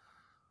is.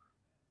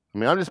 I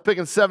mean, I'm just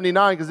picking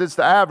 79 because it's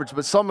the average,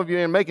 but some of you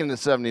ain't making it to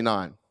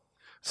 79.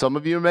 Some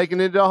of you are making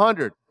it to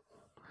 100.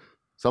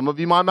 Some of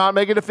you might not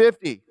make it to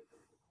 50.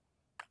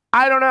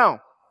 I don't know.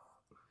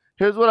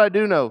 Here's what I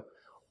do know.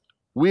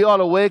 We ought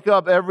to wake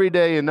up every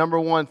day and number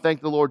one,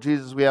 thank the Lord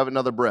Jesus we have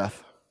another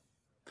breath.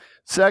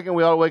 Second,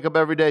 we ought to wake up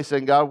every day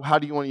saying, God, how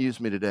do you want to use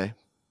me today?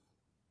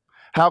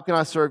 How can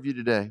I serve you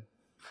today?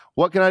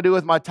 What can I do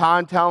with my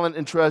time, talent,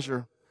 and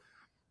treasure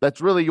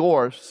that's really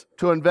yours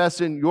to invest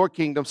in your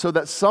kingdom so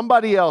that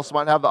somebody else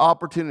might have the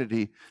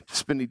opportunity to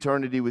spend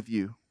eternity with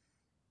you?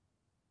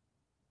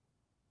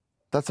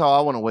 That's how I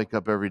want to wake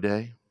up every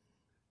day.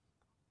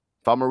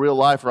 If I'm a real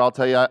lifer, I'll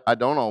tell you I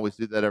don't always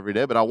do that every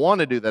day, but I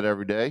want to do that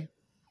every day.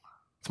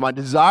 It's my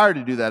desire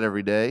to do that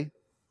every day.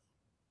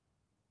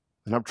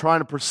 And I'm trying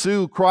to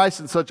pursue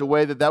Christ in such a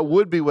way that that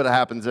would be what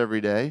happens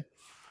every day.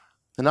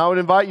 And I would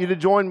invite you to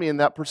join me in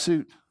that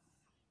pursuit.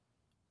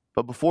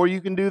 But before you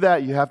can do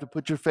that, you have to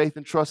put your faith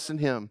and trust in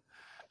Him.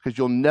 because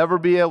you'll never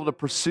be able to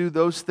pursue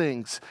those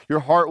things. Your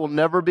heart will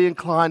never be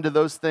inclined to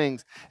those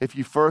things if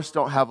you first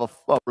don't have a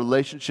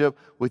relationship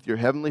with your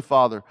Heavenly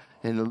Father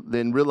and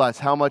then realize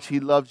how much He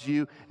loves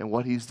you and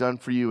what He's done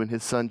for you in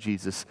His Son,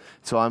 Jesus.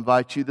 So I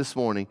invite you this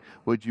morning,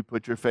 would you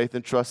put your faith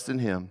and trust in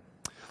Him?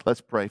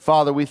 Let's pray.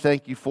 Father, we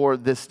thank you for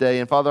this day.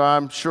 And Father,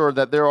 I'm sure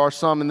that there are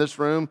some in this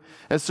room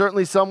and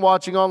certainly some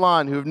watching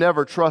online who have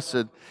never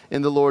trusted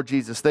in the Lord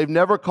Jesus. They've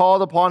never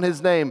called upon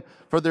His name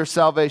for their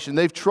salvation.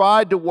 They've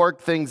tried to work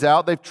things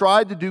out. They've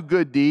tried to do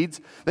good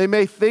deeds. They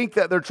may think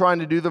that they're trying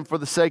to do them for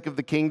the sake of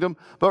the kingdom.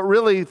 But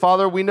really,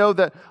 Father, we know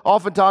that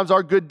oftentimes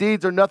our good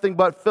deeds are nothing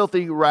but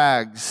filthy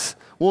rags.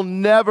 We'll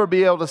never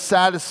be able to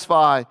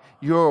satisfy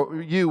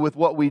you with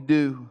what we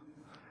do.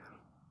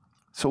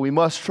 So we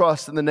must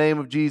trust in the name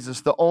of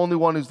Jesus, the only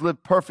one who's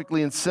lived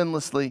perfectly and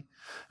sinlessly,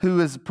 who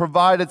has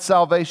provided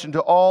salvation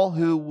to all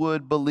who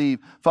would believe.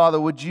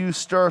 Father, would you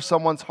stir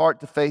someone's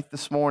heart to faith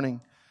this morning?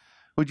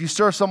 Would you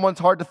stir someone's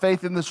heart to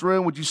faith in this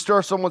room? Would you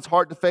stir someone's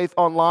heart to faith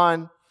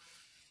online?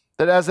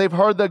 That as they've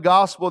heard the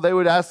gospel, they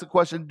would ask the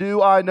question,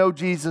 do I know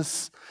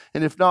Jesus?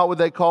 And if not, would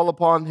they call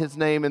upon His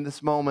name in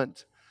this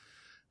moment?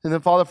 And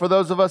then, Father, for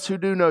those of us who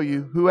do know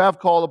you, who have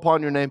called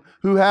upon your name,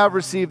 who have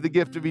received the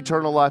gift of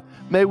eternal life,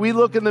 may we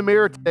look in the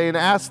mirror today and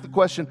ask the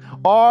question,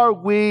 are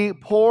we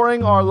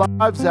pouring our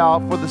lives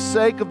out for the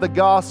sake of the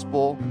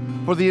gospel,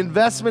 for the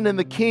investment in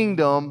the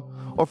kingdom,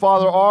 or,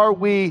 Father, are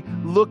we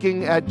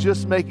looking at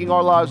just making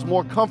our lives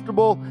more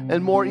comfortable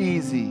and more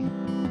easy?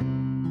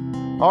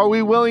 Are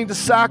we willing to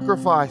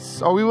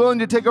sacrifice? Are we willing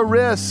to take a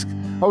risk?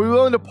 Are we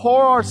willing to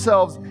pour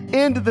ourselves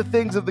into the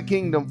things of the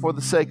kingdom for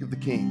the sake of the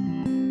King?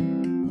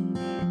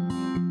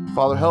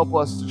 Father, help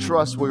us to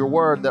trust your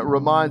word that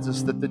reminds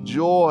us that the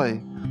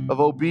joy of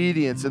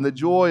obedience and the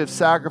joy of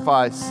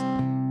sacrifice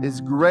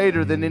is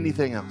greater than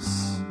anything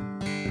else.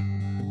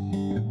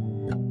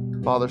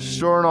 Father,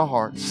 stir in our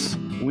hearts.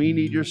 We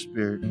need your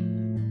Spirit,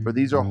 for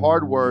these are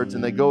hard words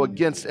and they go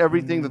against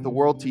everything that the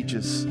world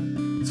teaches.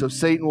 So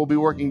Satan will be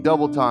working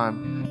double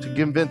time to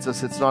convince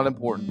us it's not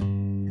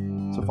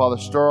important. So Father,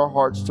 stir our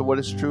hearts to what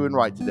is true and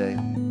right today.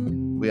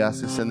 We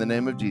ask this in the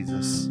name of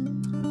Jesus.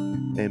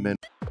 Amen.